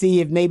do want to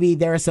see if maybe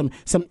there are some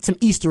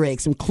Easter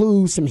eggs, some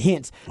clues, some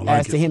hints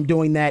as to him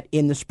doing that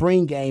in the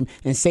spring game.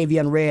 And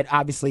Savion Red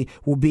obviously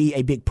will be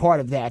a big part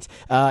of that.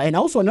 And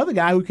also another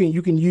guy who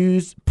you can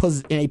use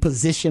in a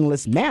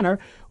positionless manner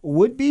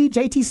would be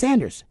JT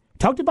Sanders.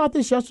 Talked about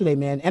this yesterday,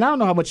 man, and I don't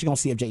know how much you're going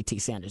to see of JT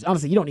Sanders.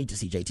 Honestly, you don't need to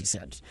see JT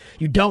Sanders.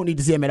 You don't need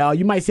to see him at all.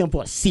 You might see him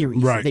for a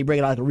series if they bring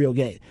it out like a real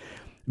game.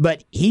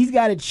 But he's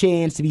got a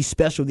chance to be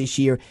special this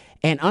year.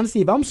 And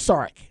honestly, if I'm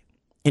Sark,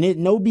 and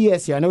no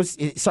BS here, I know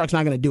Sark's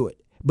not going to do it,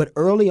 but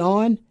early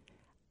on,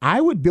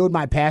 I would build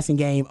my passing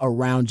game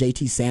around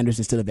JT Sanders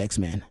instead of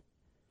X-Man.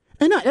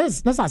 And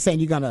that's not saying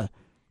you're going to,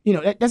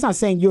 that's not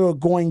saying you're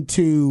going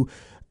to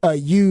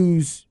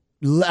use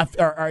left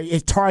or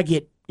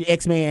target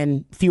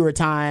X-Man fewer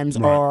times,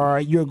 or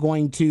you're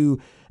going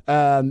to,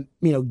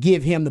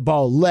 give him the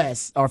ball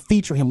less or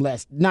feature him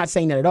less. Not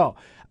saying that at all.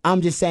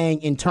 I'm just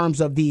saying in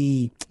terms of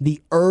the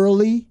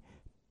early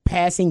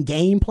passing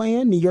game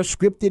plan, your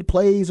scripted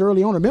plays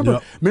early on.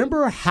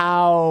 Remember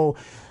how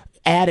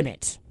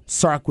adamant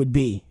Sark would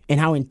be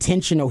and how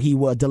intentional he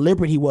was,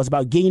 deliberate he was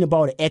about getting the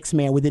ball to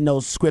X-Man within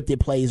those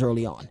scripted plays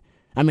early on.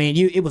 I mean,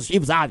 it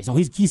was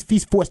obvious.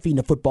 He's force feeding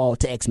the football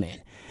to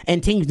X-Man,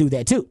 and teams do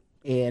that too.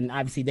 And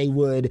obviously they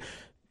would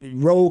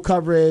roll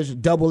coverage,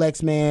 double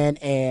X-Man,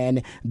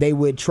 and they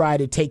would try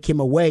to take him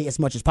away as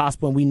much as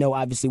possible. And we know,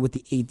 obviously, with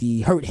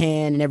the hurt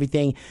hand and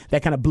everything,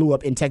 that kind of blew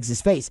up in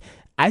Texas' face.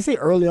 I say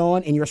early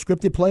on in your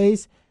scripted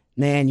plays,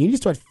 man, you need to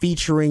start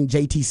featuring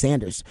JT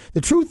Sanders. The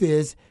truth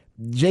is,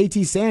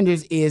 JT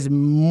Sanders is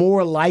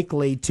more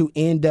likely to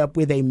end up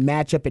with a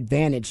matchup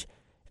advantage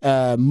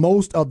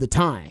most of the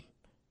time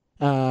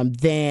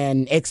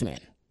than X-Man.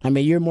 I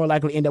mean, you're more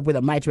likely to end up with a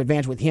matchup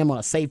advantage with him on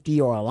a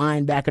safety or a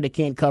linebacker that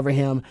can't cover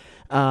him,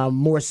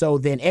 more so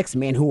than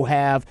X-Men, who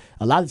have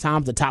a lot of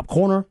times the top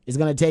corner is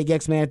going to take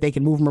X-Man if they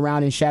can move him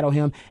around and shadow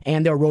him,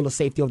 and they'll roll a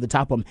safety over the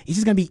top of him. It's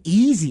just going to be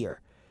easier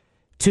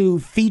to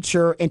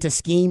feature and to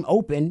scheme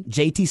open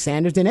JT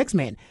Sanders than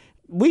X-Man.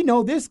 We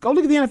know this. Go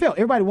look at the NFL.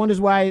 Everybody wonders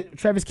why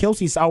Travis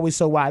Kelce's always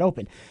so wide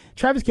open.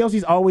 Travis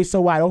Kelce's always so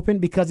wide open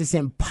because it's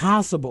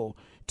impossible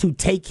to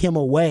take him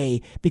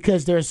away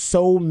because there's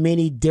so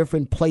many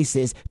different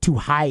places to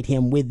hide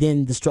him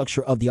within the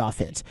structure of the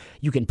offense.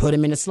 You can put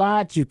him in the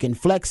slot, you can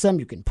flex him,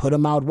 you can put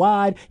him out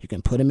wide, you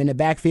can put him in the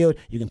backfield,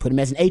 you can put him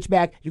as an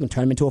H-back, you can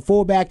turn him into a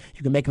fullback,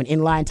 you can make him an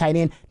inline tight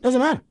end. Doesn't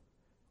matter.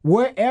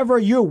 Wherever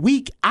you're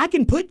weak, I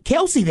can put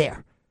Kelce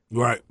there.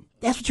 Right.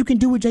 That's what you can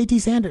do with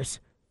JT Sanders.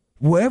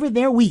 Wherever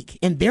they're weak,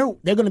 and they're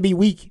going to be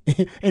weak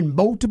in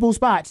multiple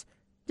spots,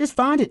 just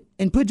find it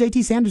and put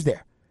JT Sanders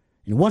there.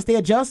 And once they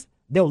adjust,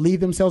 they'll leave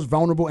themselves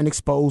vulnerable and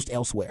exposed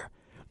elsewhere.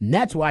 And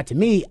that's why, to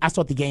me, I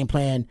start the game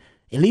plan,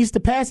 at least the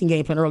passing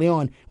game plan early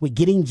on, with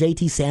getting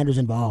JT Sanders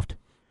involved.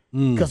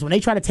 Because when they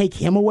try to take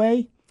him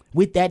away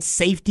with that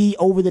safety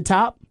over the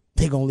top,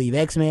 they're going to leave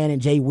X-Man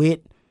and Jay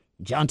Witt,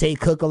 Jonte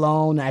Cook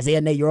alone,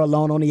 Isaiah Nayor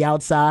alone on the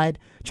outside,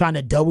 trying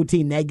to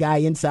double-team that guy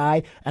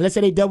inside. And let's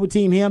say they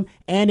double-team him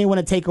and they want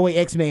to take away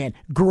X-Man.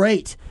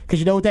 Great, because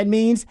you know what that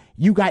means?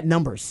 You got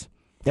numbers.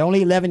 There are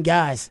only 11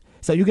 guys.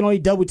 So you can only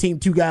double-team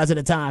 2 guys at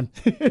a time.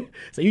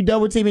 So you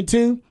double-teaming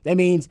 2, that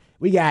means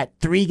we got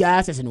 3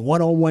 guys that's in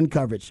one-on-one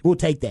coverage. We'll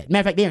take that.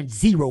 Matter of fact, they're in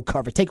 0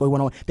 coverage. Take away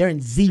one-on-one. They're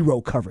in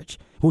 0 coverage.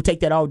 We'll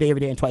take that all day,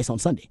 every day, and twice on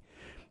Sunday.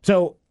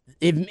 So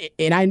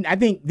I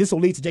think this will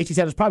lead to J.T.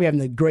 Sanders probably having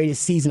the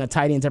greatest season a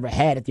tight end's ever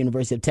had at the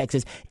University of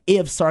Texas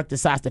if Sark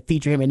decides to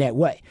feature him in that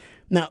way.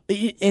 Now,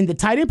 and the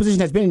tight end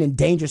position has been an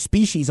endangered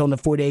species on the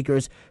 40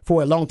 acres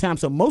for a long time.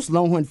 So most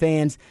Longhorn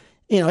fans,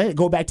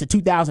 go back to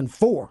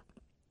 2004.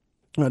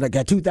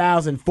 Like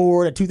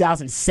 2004 to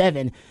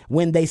 2007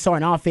 when they saw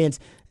an offense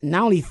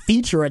not only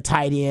feature a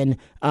tight end,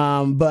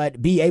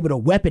 but be able to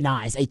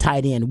weaponize a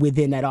tight end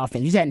within that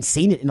offense. You just hadn't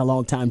seen it in a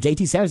long time.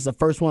 J.T. Sanders is the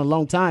first one in a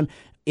long time.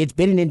 It's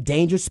been an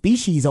endangered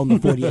species on the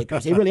 40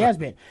 acres. It really has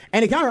been.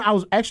 And I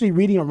was actually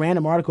reading a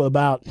random article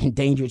about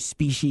endangered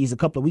species a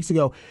couple of weeks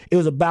ago. It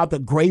was about the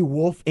gray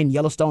wolf in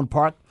Yellowstone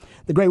Park.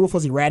 The gray wolf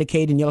was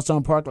eradicated in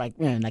Yellowstone Park like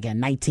in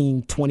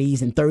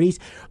 1920s and 30s.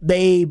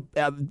 They,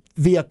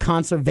 via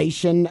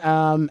conservation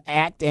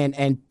act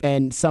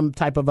and some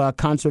type of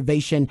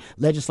conservation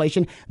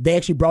legislation, they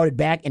actually brought it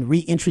back and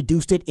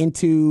reintroduced it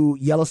into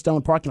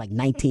Yellowstone Park in like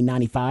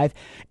 1995.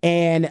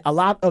 And a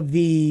lot of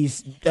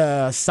these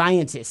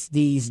scientists,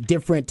 these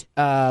different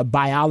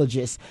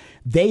biologists,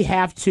 they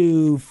have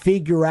to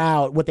figure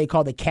out what they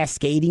call the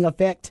cascading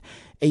effect.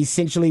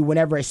 Essentially,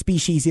 whenever a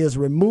species is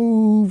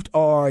removed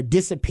or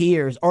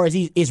disappears or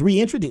is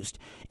reintroduced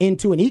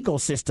into an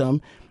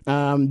ecosystem,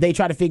 they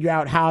try to figure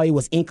out how it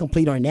was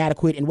incomplete or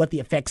inadequate and what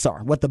the effects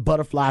are, what the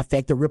butterfly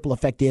effect, the ripple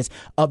effect is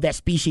of that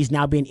species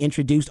now being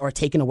introduced or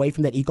taken away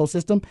from that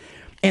ecosystem.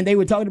 And they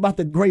were talking about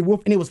the gray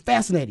wolf, and it was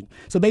fascinating.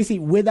 So basically,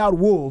 without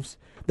wolves,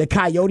 the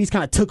coyotes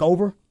kind of took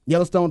over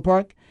Yellowstone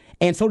Park,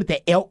 and so did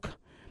the elk.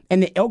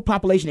 And the elk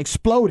population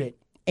exploded.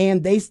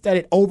 And they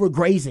started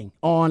overgrazing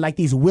on like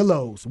these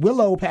willows.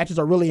 Willow patches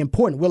are really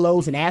important,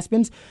 willows and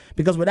aspens,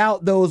 because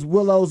without those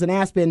willows and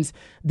aspens,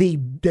 the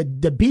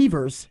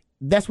beavers,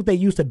 that's what they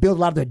use to build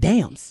a lot of their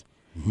dams.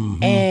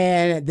 Mm-hmm.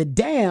 And the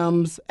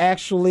dams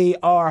actually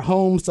are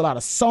homes to a lot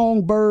of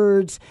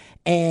songbirds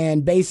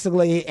and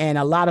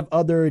a lot of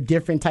other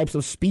different types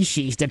of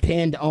species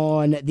depend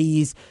on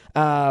these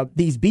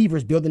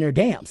beavers building their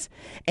dams.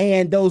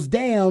 And those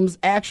dams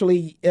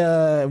actually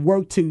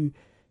work to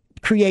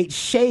create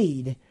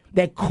shade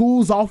that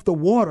cools off the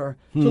water.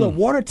 So the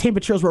water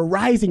temperatures were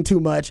rising too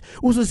much,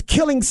 which was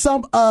killing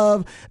some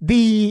of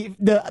the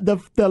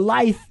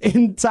life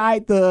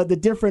inside the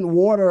different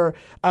water,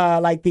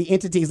 like the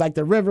entities, like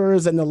the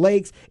rivers and the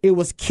lakes. It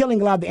was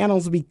killing a lot of the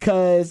animals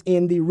because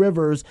in the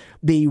rivers,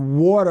 the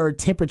water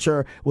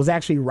temperature was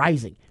actually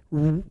rising.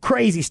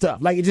 Crazy stuff.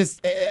 Like it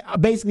just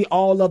basically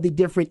all of the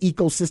different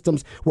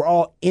ecosystems were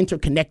all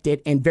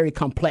interconnected and very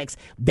complex.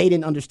 They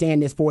didn't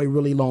understand this for a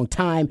really long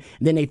time.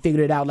 And then they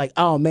figured it out like,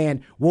 oh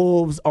man,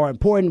 wolves are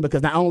important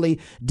because not only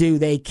do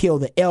they kill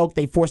the elk,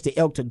 they force the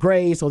elk to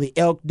graze, so the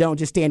elk don't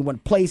just stay in one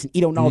place and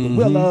eat on all the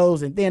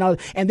willows, and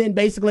then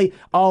basically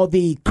all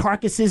the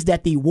carcasses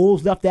that the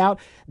wolves left out.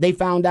 They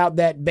found out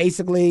that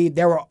basically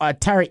there were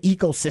entire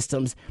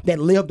ecosystems that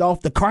lived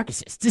off the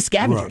carcasses, just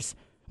scavengers. Right.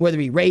 Whether it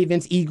be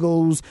ravens,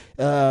 eagles,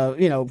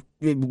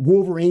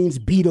 wolverines,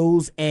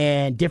 beetles,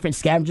 and different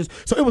scavengers.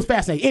 So it was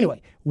fascinating.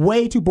 Anyway,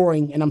 way too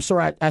boring, and I'm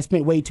sure I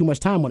spent way too much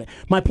time on it.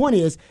 My point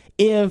is,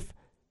 if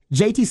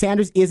J.T.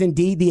 Sanders is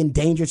indeed the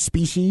endangered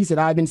species that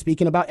I've been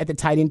speaking about at the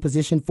tight end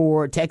position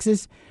for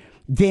Texas,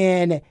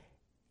 then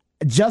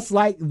just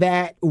like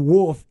that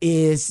wolf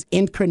is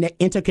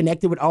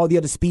interconnected with all the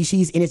other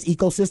species in its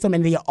ecosystem,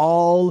 and they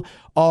all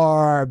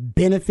are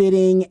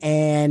benefiting,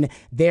 and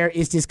there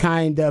is this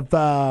kind of,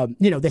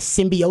 the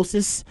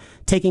symbiosis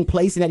taking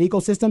place in that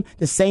ecosystem,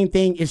 the same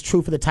thing is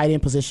true for the tight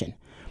end position.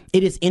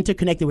 It is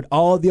interconnected with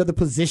all the other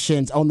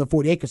positions on the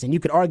 40 acres. And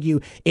you could argue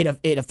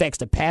it affects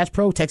the pass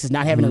pro, Texas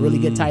not having a really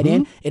good tight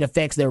end. It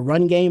affects their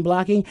run game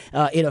blocking.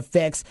 It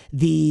affects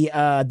the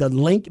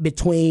link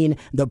between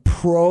the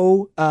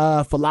pro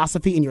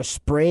philosophy and your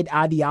spread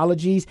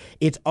ideologies.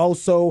 It's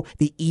also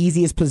the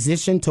easiest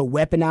position to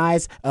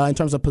weaponize in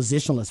terms of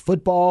positionless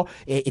football.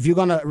 If you're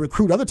going to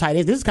recruit other tight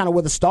ends, this is kind of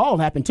where the stall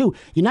happened too.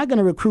 You're not going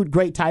to recruit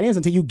great tight ends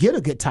until you get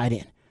a good tight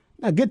end.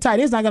 A good tight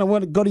end's not going to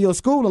want to go to your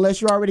school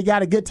unless you already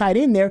got a good tight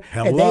end there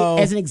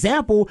as an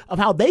example of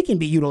how they can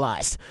be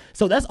utilized.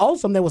 So that's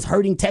also something that was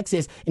hurting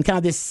Texas in kind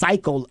of this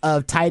cycle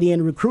of tight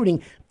end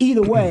recruiting.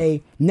 Either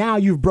way, now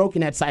you've broken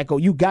that cycle.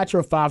 You got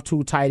your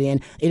 5-tool tight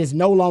end. It is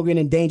no longer an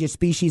endangered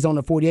species on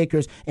the 40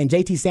 acres, and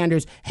J.T.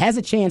 Sanders has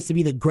a chance to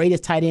be the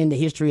greatest tight end in the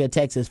history of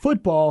Texas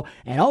football,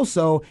 and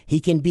also he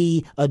can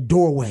be a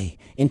doorway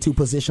into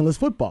positionless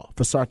football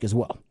for Sark as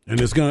well. And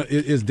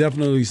it's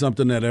definitely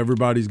something that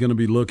everybody's going to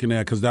be looking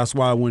at, because that's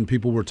why when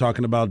people were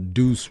talking about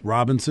Deuce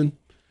Robinson,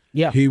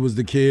 he was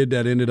the kid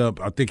that ended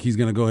up, I think he's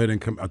going to go ahead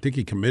and I think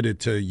he committed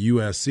to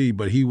USC,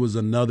 but he was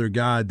another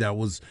guy that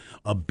was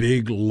a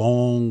big,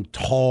 long,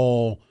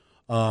 tall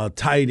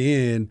tight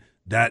end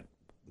that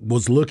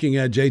was looking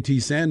at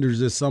J.T.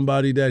 Sanders as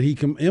somebody that he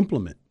can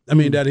implement.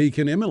 That he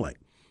can emulate.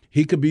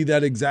 He could be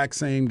that exact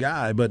same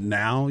guy, but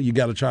now you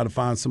got to try to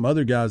find some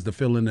other guys to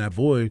fill in that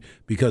void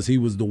because he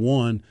was the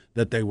one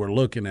that they were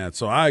looking at.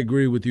 So I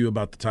agree with you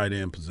about the tight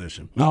end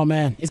position. Oh,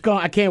 man.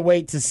 I can't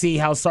wait to see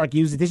how Sark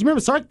uses this. You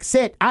remember Sark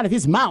said out of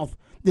his mouth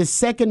the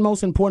second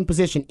most important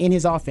position in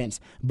his offense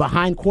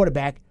behind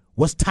quarterback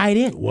was tight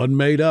end. Wasn't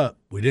made up.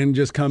 We didn't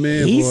just come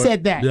in. He for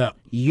said that. Yeah.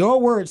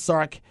 Your word,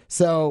 Sark.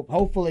 So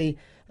hopefully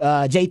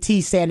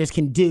JT Sanders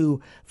can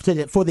do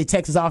for the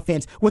Texas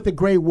offense what the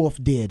Gray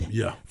Wolf did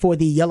for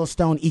the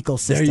Yellowstone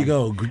ecosystem. There you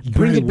go.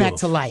 Bring it back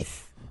to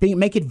life.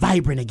 Make it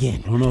vibrant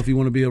again. I don't know if you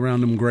want to be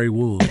around them gray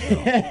wolves.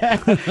 I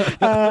don't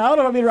know if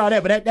I'll be around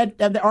that, but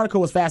that article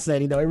was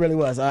fascinating, though. It really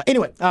was.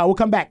 Anyway, we'll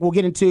come back. We'll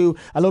get into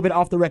a little bit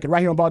off the record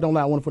right here on Ball Don't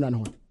Lie, 104.9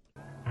 Horn.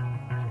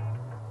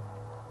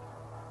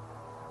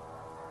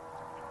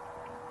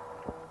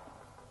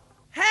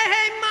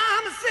 Hey,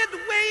 mama said the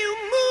way you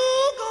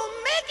move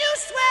gonna make you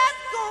sweat,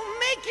 gonna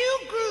make you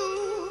groove.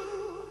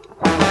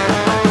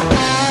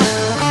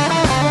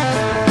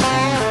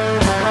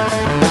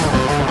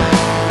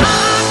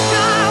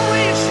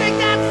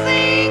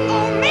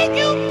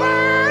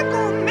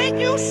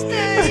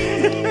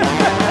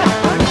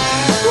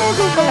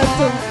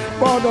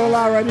 Ball Don't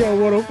Lie right here on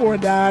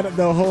 104.9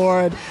 The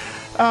Horn.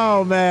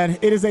 Oh, man.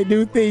 It is a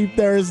new theme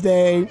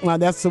Thursday.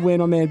 That's the way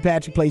my man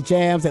Patrick plays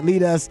jams that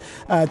lead us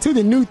to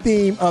the new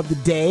theme of the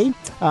day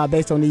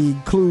based on the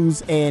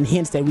clues and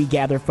hints that we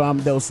gather from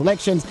those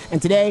selections.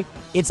 And today,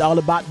 it's all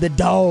about the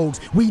dogs.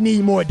 We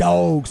need more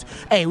dogs.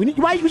 Hey, we should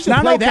play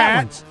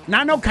that one.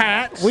 Not no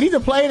cats. We need to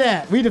play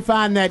that. We need to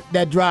find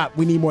that drop.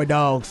 We need more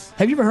dogs.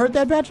 Have you ever heard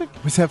that, Patrick?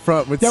 What's that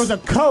from? There was a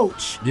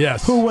coach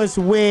Yes. who was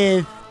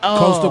with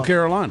Coastal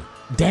Carolina.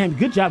 Damn,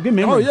 good job. Good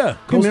memory. Oh, yeah.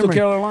 Coastal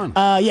Carolina.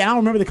 Yeah, I don't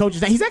remember the coach's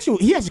name. He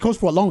actually coached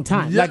for a long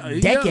time, like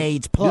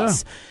decades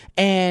plus. Yeah.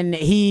 And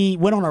he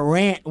went on a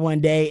rant one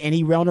day, and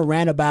he went on a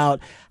rant about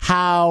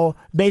how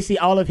basically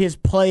all of his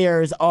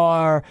players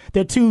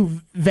they're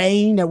too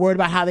vain. They're worried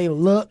about how they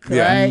look, right?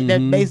 Mm-hmm. They're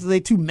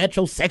basically too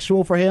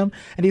metrosexual for him.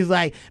 And he's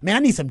like, man, I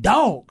need some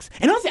dogs.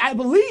 And honestly, I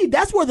believe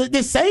that's where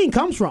this saying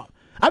comes from.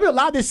 I mean, a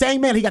lot of this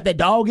same man, he got that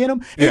dog in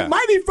him. Yeah. It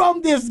might be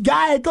from this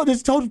guy,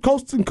 this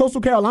coast in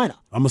Coastal Carolina.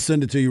 I'm going to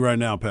send it to you right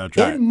now,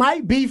 Patrick. It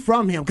might be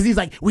from him because he's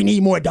like, we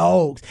need more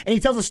dogs. And he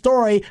tells a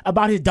story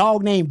about his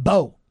dog named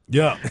Bo.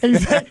 Yeah. And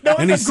he's, like, no,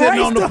 and he's sitting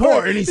on the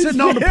porch. And he's sitting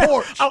on the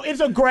porch. Oh, it's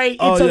a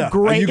great.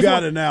 You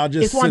got it now.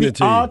 Just send it to you. It's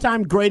one of the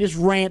all-time greatest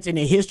rants in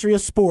the history of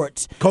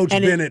sports. Coach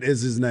Bennett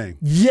is his name.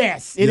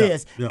 Yes, it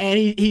is. Yeah. And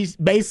he's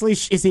basically,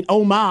 it's an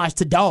homage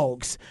to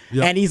dogs.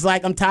 Yeah. And he's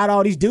like, I'm tired of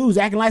all these dudes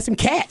acting like some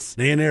cats.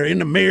 They in there in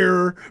the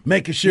mirror,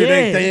 making sure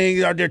they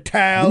things are their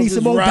towels. We need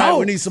some more dogs.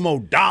 We need some more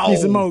dogs. We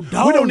need some more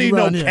dogs. We don't need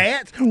no here.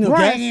 cats. And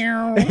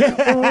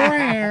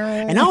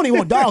I don't even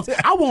want dogs.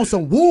 I want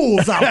some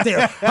wolves out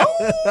there.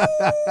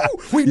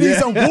 We need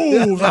some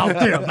wolves out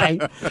there,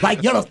 man,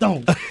 like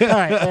Yellowstone. All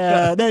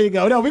right, there you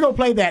go. No, we're going to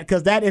play that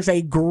because that is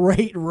a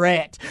great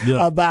rant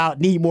about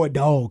need more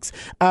dogs.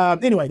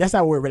 Anyway, that's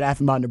not what we were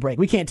laughing about in the break.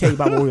 We can't tell you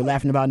about what we were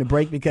laughing about in the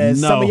break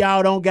because some of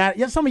y'all don't got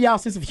it. Some of y'all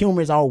sense of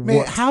humor is all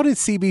warped. How did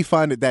CB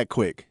find it that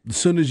quick? As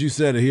soon as you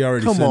said it, he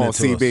already sent it to us.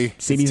 Come on, CB.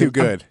 CB's it's too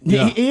good.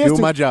 He is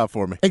doing my job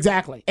for me.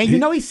 Exactly. And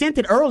he sent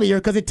it earlier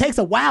because it takes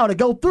a while to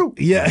go through.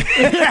 Yeah.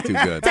 Too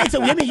good.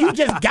 You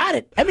just got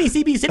it.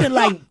 CB sent it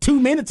like 2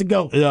 minutes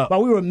ago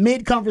while we were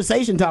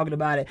mid-conversation talking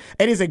about it.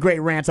 It is a great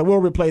rant, so we'll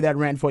replay that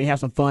rant for you. Have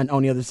some fun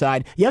on the other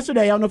side.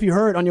 Yesterday, I don't know if you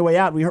heard on your way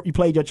out, you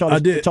played your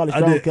Charlie Strong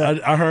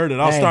cut. I heard it.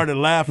 I started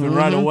laughing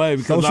right away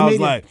because I was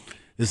like,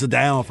 it's a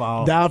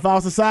downfall. Downfall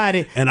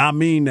society. And I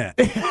mean that.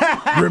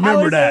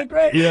 Remember that.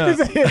 Yeah.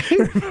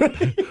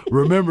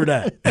 Remember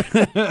that.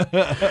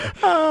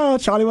 Oh,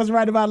 Charlie wasn't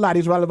right about a lot.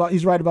 He's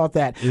right about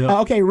that. Yeah.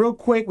 Okay, real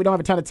quick. We don't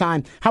have a ton of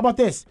time. How about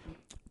this?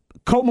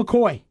 Colt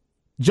McCoy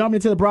jumping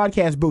into the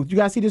broadcast booth. You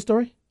guys see this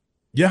story?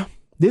 Yeah.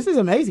 This is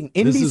amazing.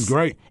 This is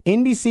great.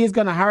 NBC is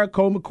going to hire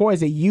Colt McCoy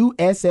as a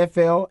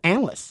USFL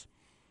analyst.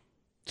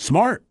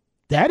 Smart.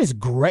 That is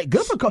great.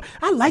 Good for Colt.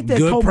 I like that.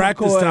 Good Colt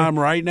practice McCoy. time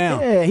right now.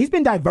 Yeah, he's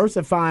been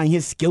diversifying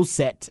his skill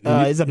set.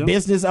 He's a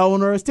business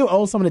owner. Still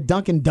owns some of the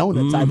Dunkin'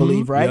 Donuts, I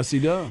believe, right? Yes, he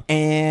does.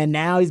 And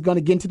now he's going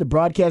to get into the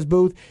broadcast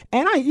booth.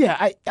 And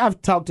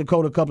I've talked to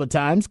Colt a couple of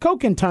times. Colt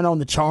can turn on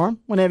the charm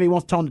whenever he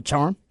wants to turn the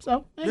charm.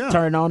 So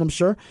turn it on, I'm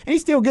sure. And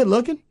he's still good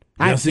looking.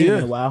 I haven't seen him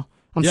in a while.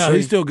 I'm sure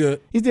he's still good.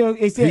 He's still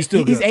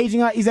good. He's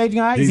aging out. He's aging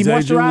out. Is he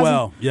aging moisturizing?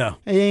 well. Yeah.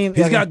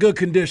 He's got good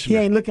conditioning.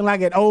 He ain't looking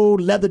like an old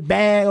leathered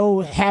bag,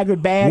 old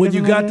haggard bag. When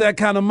you got that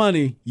kind of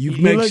money, you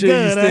make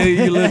sure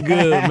you look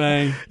good,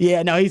 man.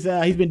 Yeah, no, he's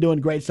been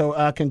doing great.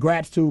 So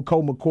congrats to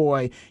Colt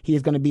McCoy. He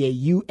is going to be a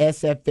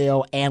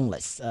USFL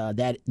analyst.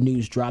 That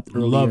news dropped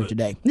earlier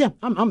today. Yeah,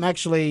 I'm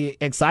actually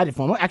excited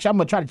for him. Actually, I'm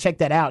going to try to check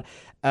that out.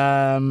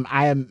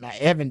 I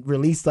haven't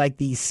released like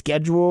the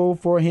schedule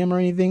for him or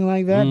anything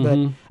like that,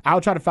 but I'll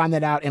try to find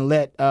that out and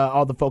let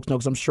all the folks know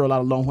because I'm sure a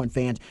lot of Longhorn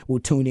fans will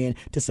tune in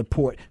to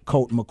support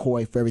Colt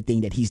McCoy for everything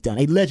that he's done.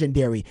 A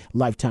legendary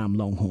lifetime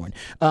Longhorn.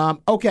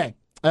 Okay.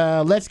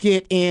 Let's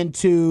get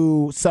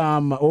into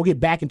we'll get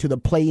back into the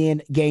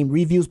play-in game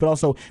reviews, but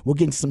also we'll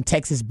get into some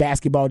Texas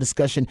basketball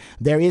discussion.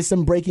 There is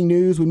some breaking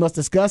news we must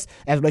discuss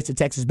as it relates to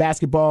Texas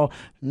basketball.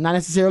 Not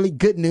necessarily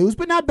good news,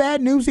 but not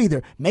bad news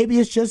either. Maybe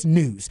it's just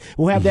news.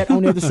 We'll have that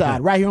on the other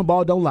side, right here on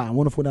Ball Don't Lie,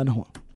 104.9 The Horn.